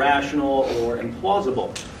somehow irrational or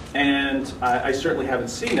implausible? And I certainly haven't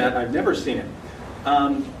seen that. I've never seen it.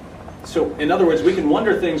 So, in other words, we can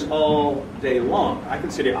wonder things all day long. I can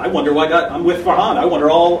sit here. I wonder why God. I'm with Farhan. I wonder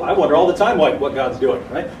all the time what God's doing.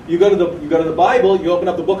 Right? You go to the Bible. You open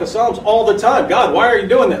up the Book of Psalms all the time. God, why are you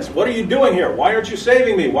doing this? What are you doing here? Why aren't you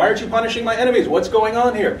saving me? Why aren't you punishing my enemies? What's going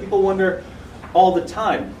on here? People wonder all the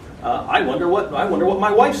time. I wonder what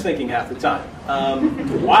my wife's thinking half the time.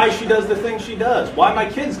 Why she does the things she does. Why my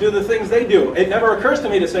kids do the things they do. It never occurs to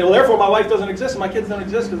me to say, well, therefore my wife doesn't exist and my kids don't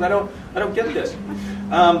exist because I don't get this.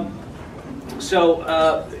 So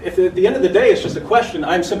if at the end of the day it's just a question,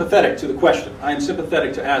 I'm sympathetic to the question. I'm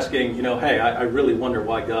sympathetic to asking, hey, I really wonder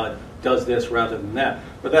why God does this rather than that.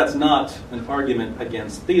 But that's not an argument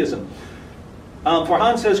against theism.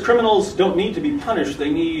 Farhan says criminals don't need to be punished,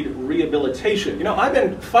 they need rehabilitation. I've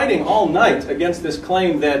been fighting all night against this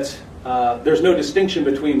claim that there's no distinction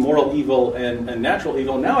between moral evil and natural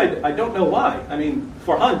evil. Now I don't know why. I mean,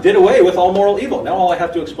 Farhan did away with all moral evil. Now all I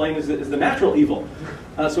have to explain is the natural evil.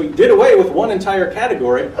 So he did away with one entire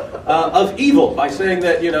category of evil by saying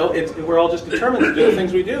that, we're all just determined to do the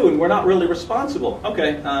things we do and we're not really responsible.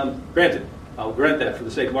 Okay, granted. I'll grant that for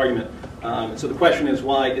the sake of argument. So the question is,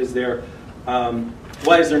 why is there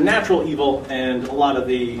natural evil? And a lot of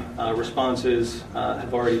the responses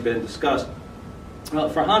have already been discussed.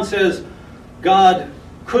 Farhan says God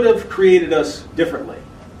could have created us differently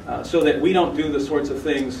so that we don't do the sorts of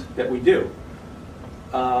things that we do.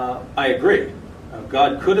 I agree.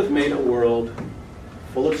 God could have made a world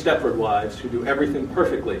full of Stepford wives who do everything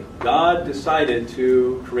perfectly. God decided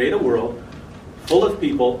to create a world full of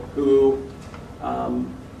people who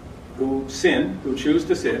sin, who choose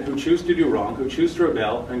to sin, who choose to do wrong, who choose to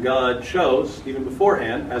rebel, and God chose, even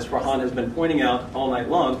beforehand, as Farhan has been pointing out all night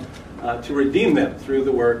long, to redeem them through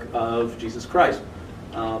the work of Jesus Christ.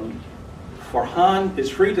 Farhan is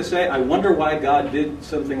free to say, I wonder why God did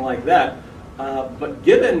something like that. But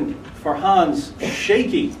given Farhan's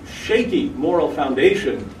shaky moral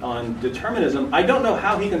foundation on determinism, I don't know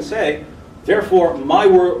how he can say, therefore my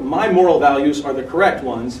moral values are the correct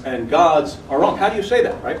ones and God's are wrong. How do you say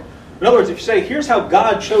that, right? In other words, if you say, here's how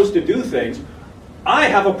God chose to do things, I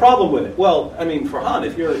have a problem with it. Well, I mean, Farhan,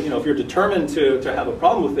 if you're determined to have a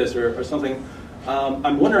problem with this or something,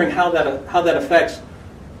 I'm wondering how that affects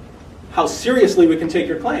how seriously we can take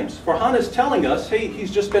your claims. Farhan is telling us, hey,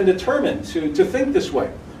 he's just been determined to think this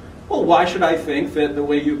way. Well, why should I think that the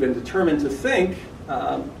way you've been determined to think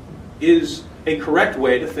is a correct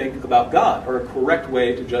way to think about God or a correct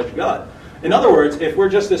way to judge God? In other words, if we're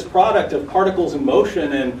just this product of particles in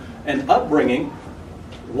motion and upbringing,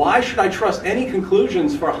 why should I trust any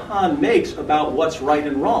conclusions Farhan makes about what's right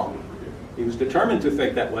and wrong? He was determined to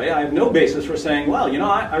think that way. I have no basis for saying, well,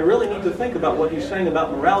 I really need to think about what he's saying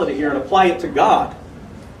about morality here and apply it to God.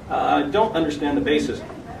 I don't understand the basis.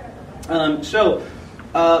 So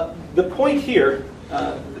the point here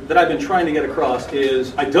that I've been trying to get across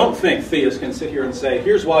is I don't think theists can sit here and say,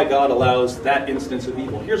 here's why God allows that instance of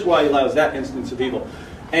evil. Here's why he allows that instance of evil.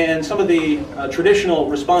 And some of the traditional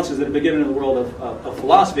responses that have been given in the world of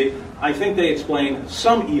philosophy, I think they explain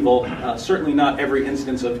some evil, certainly not every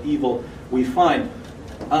instance of evil we find.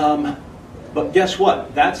 But guess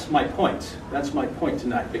what? That's my point. That's my point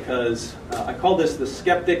tonight, because I call this the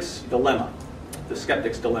skeptic's dilemma. The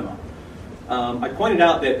skeptic's dilemma. I pointed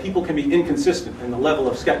out that people can be inconsistent in the level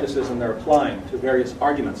of skepticism they're applying to various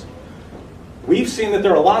arguments. We've seen that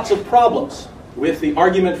there are lots of problems with the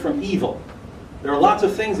argument from evil. There are lots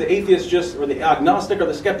of things the atheist or the agnostic or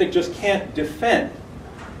the skeptic just can't defend.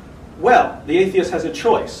 Well, the atheist has a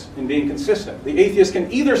choice in being consistent. The atheist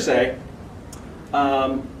can either say,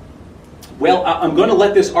 well, I'm going to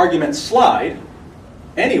let this argument slide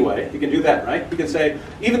anyway. He can do that, right? He can say,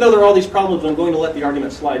 even though there are all these problems, I'm going to let the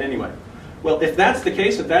argument slide anyway. Well, if that's the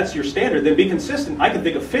case, if that's your standard, then be consistent. I can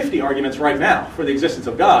think of 50 arguments right now for the existence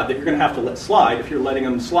of God that you're going to have to let slide if you're letting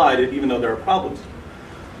them slide, even though there are problems.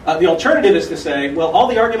 The alternative is to say, well, all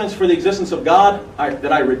the arguments for the existence of God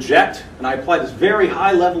that I reject, and I apply this very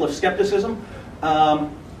high level of skepticism,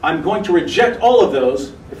 I'm going to reject all of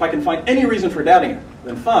those. If I can find any reason for doubting it,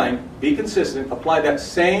 then fine, be consistent, apply that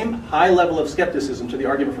same high level of skepticism to the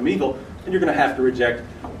argument from evil, and you're going to have to reject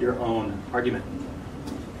your own argument.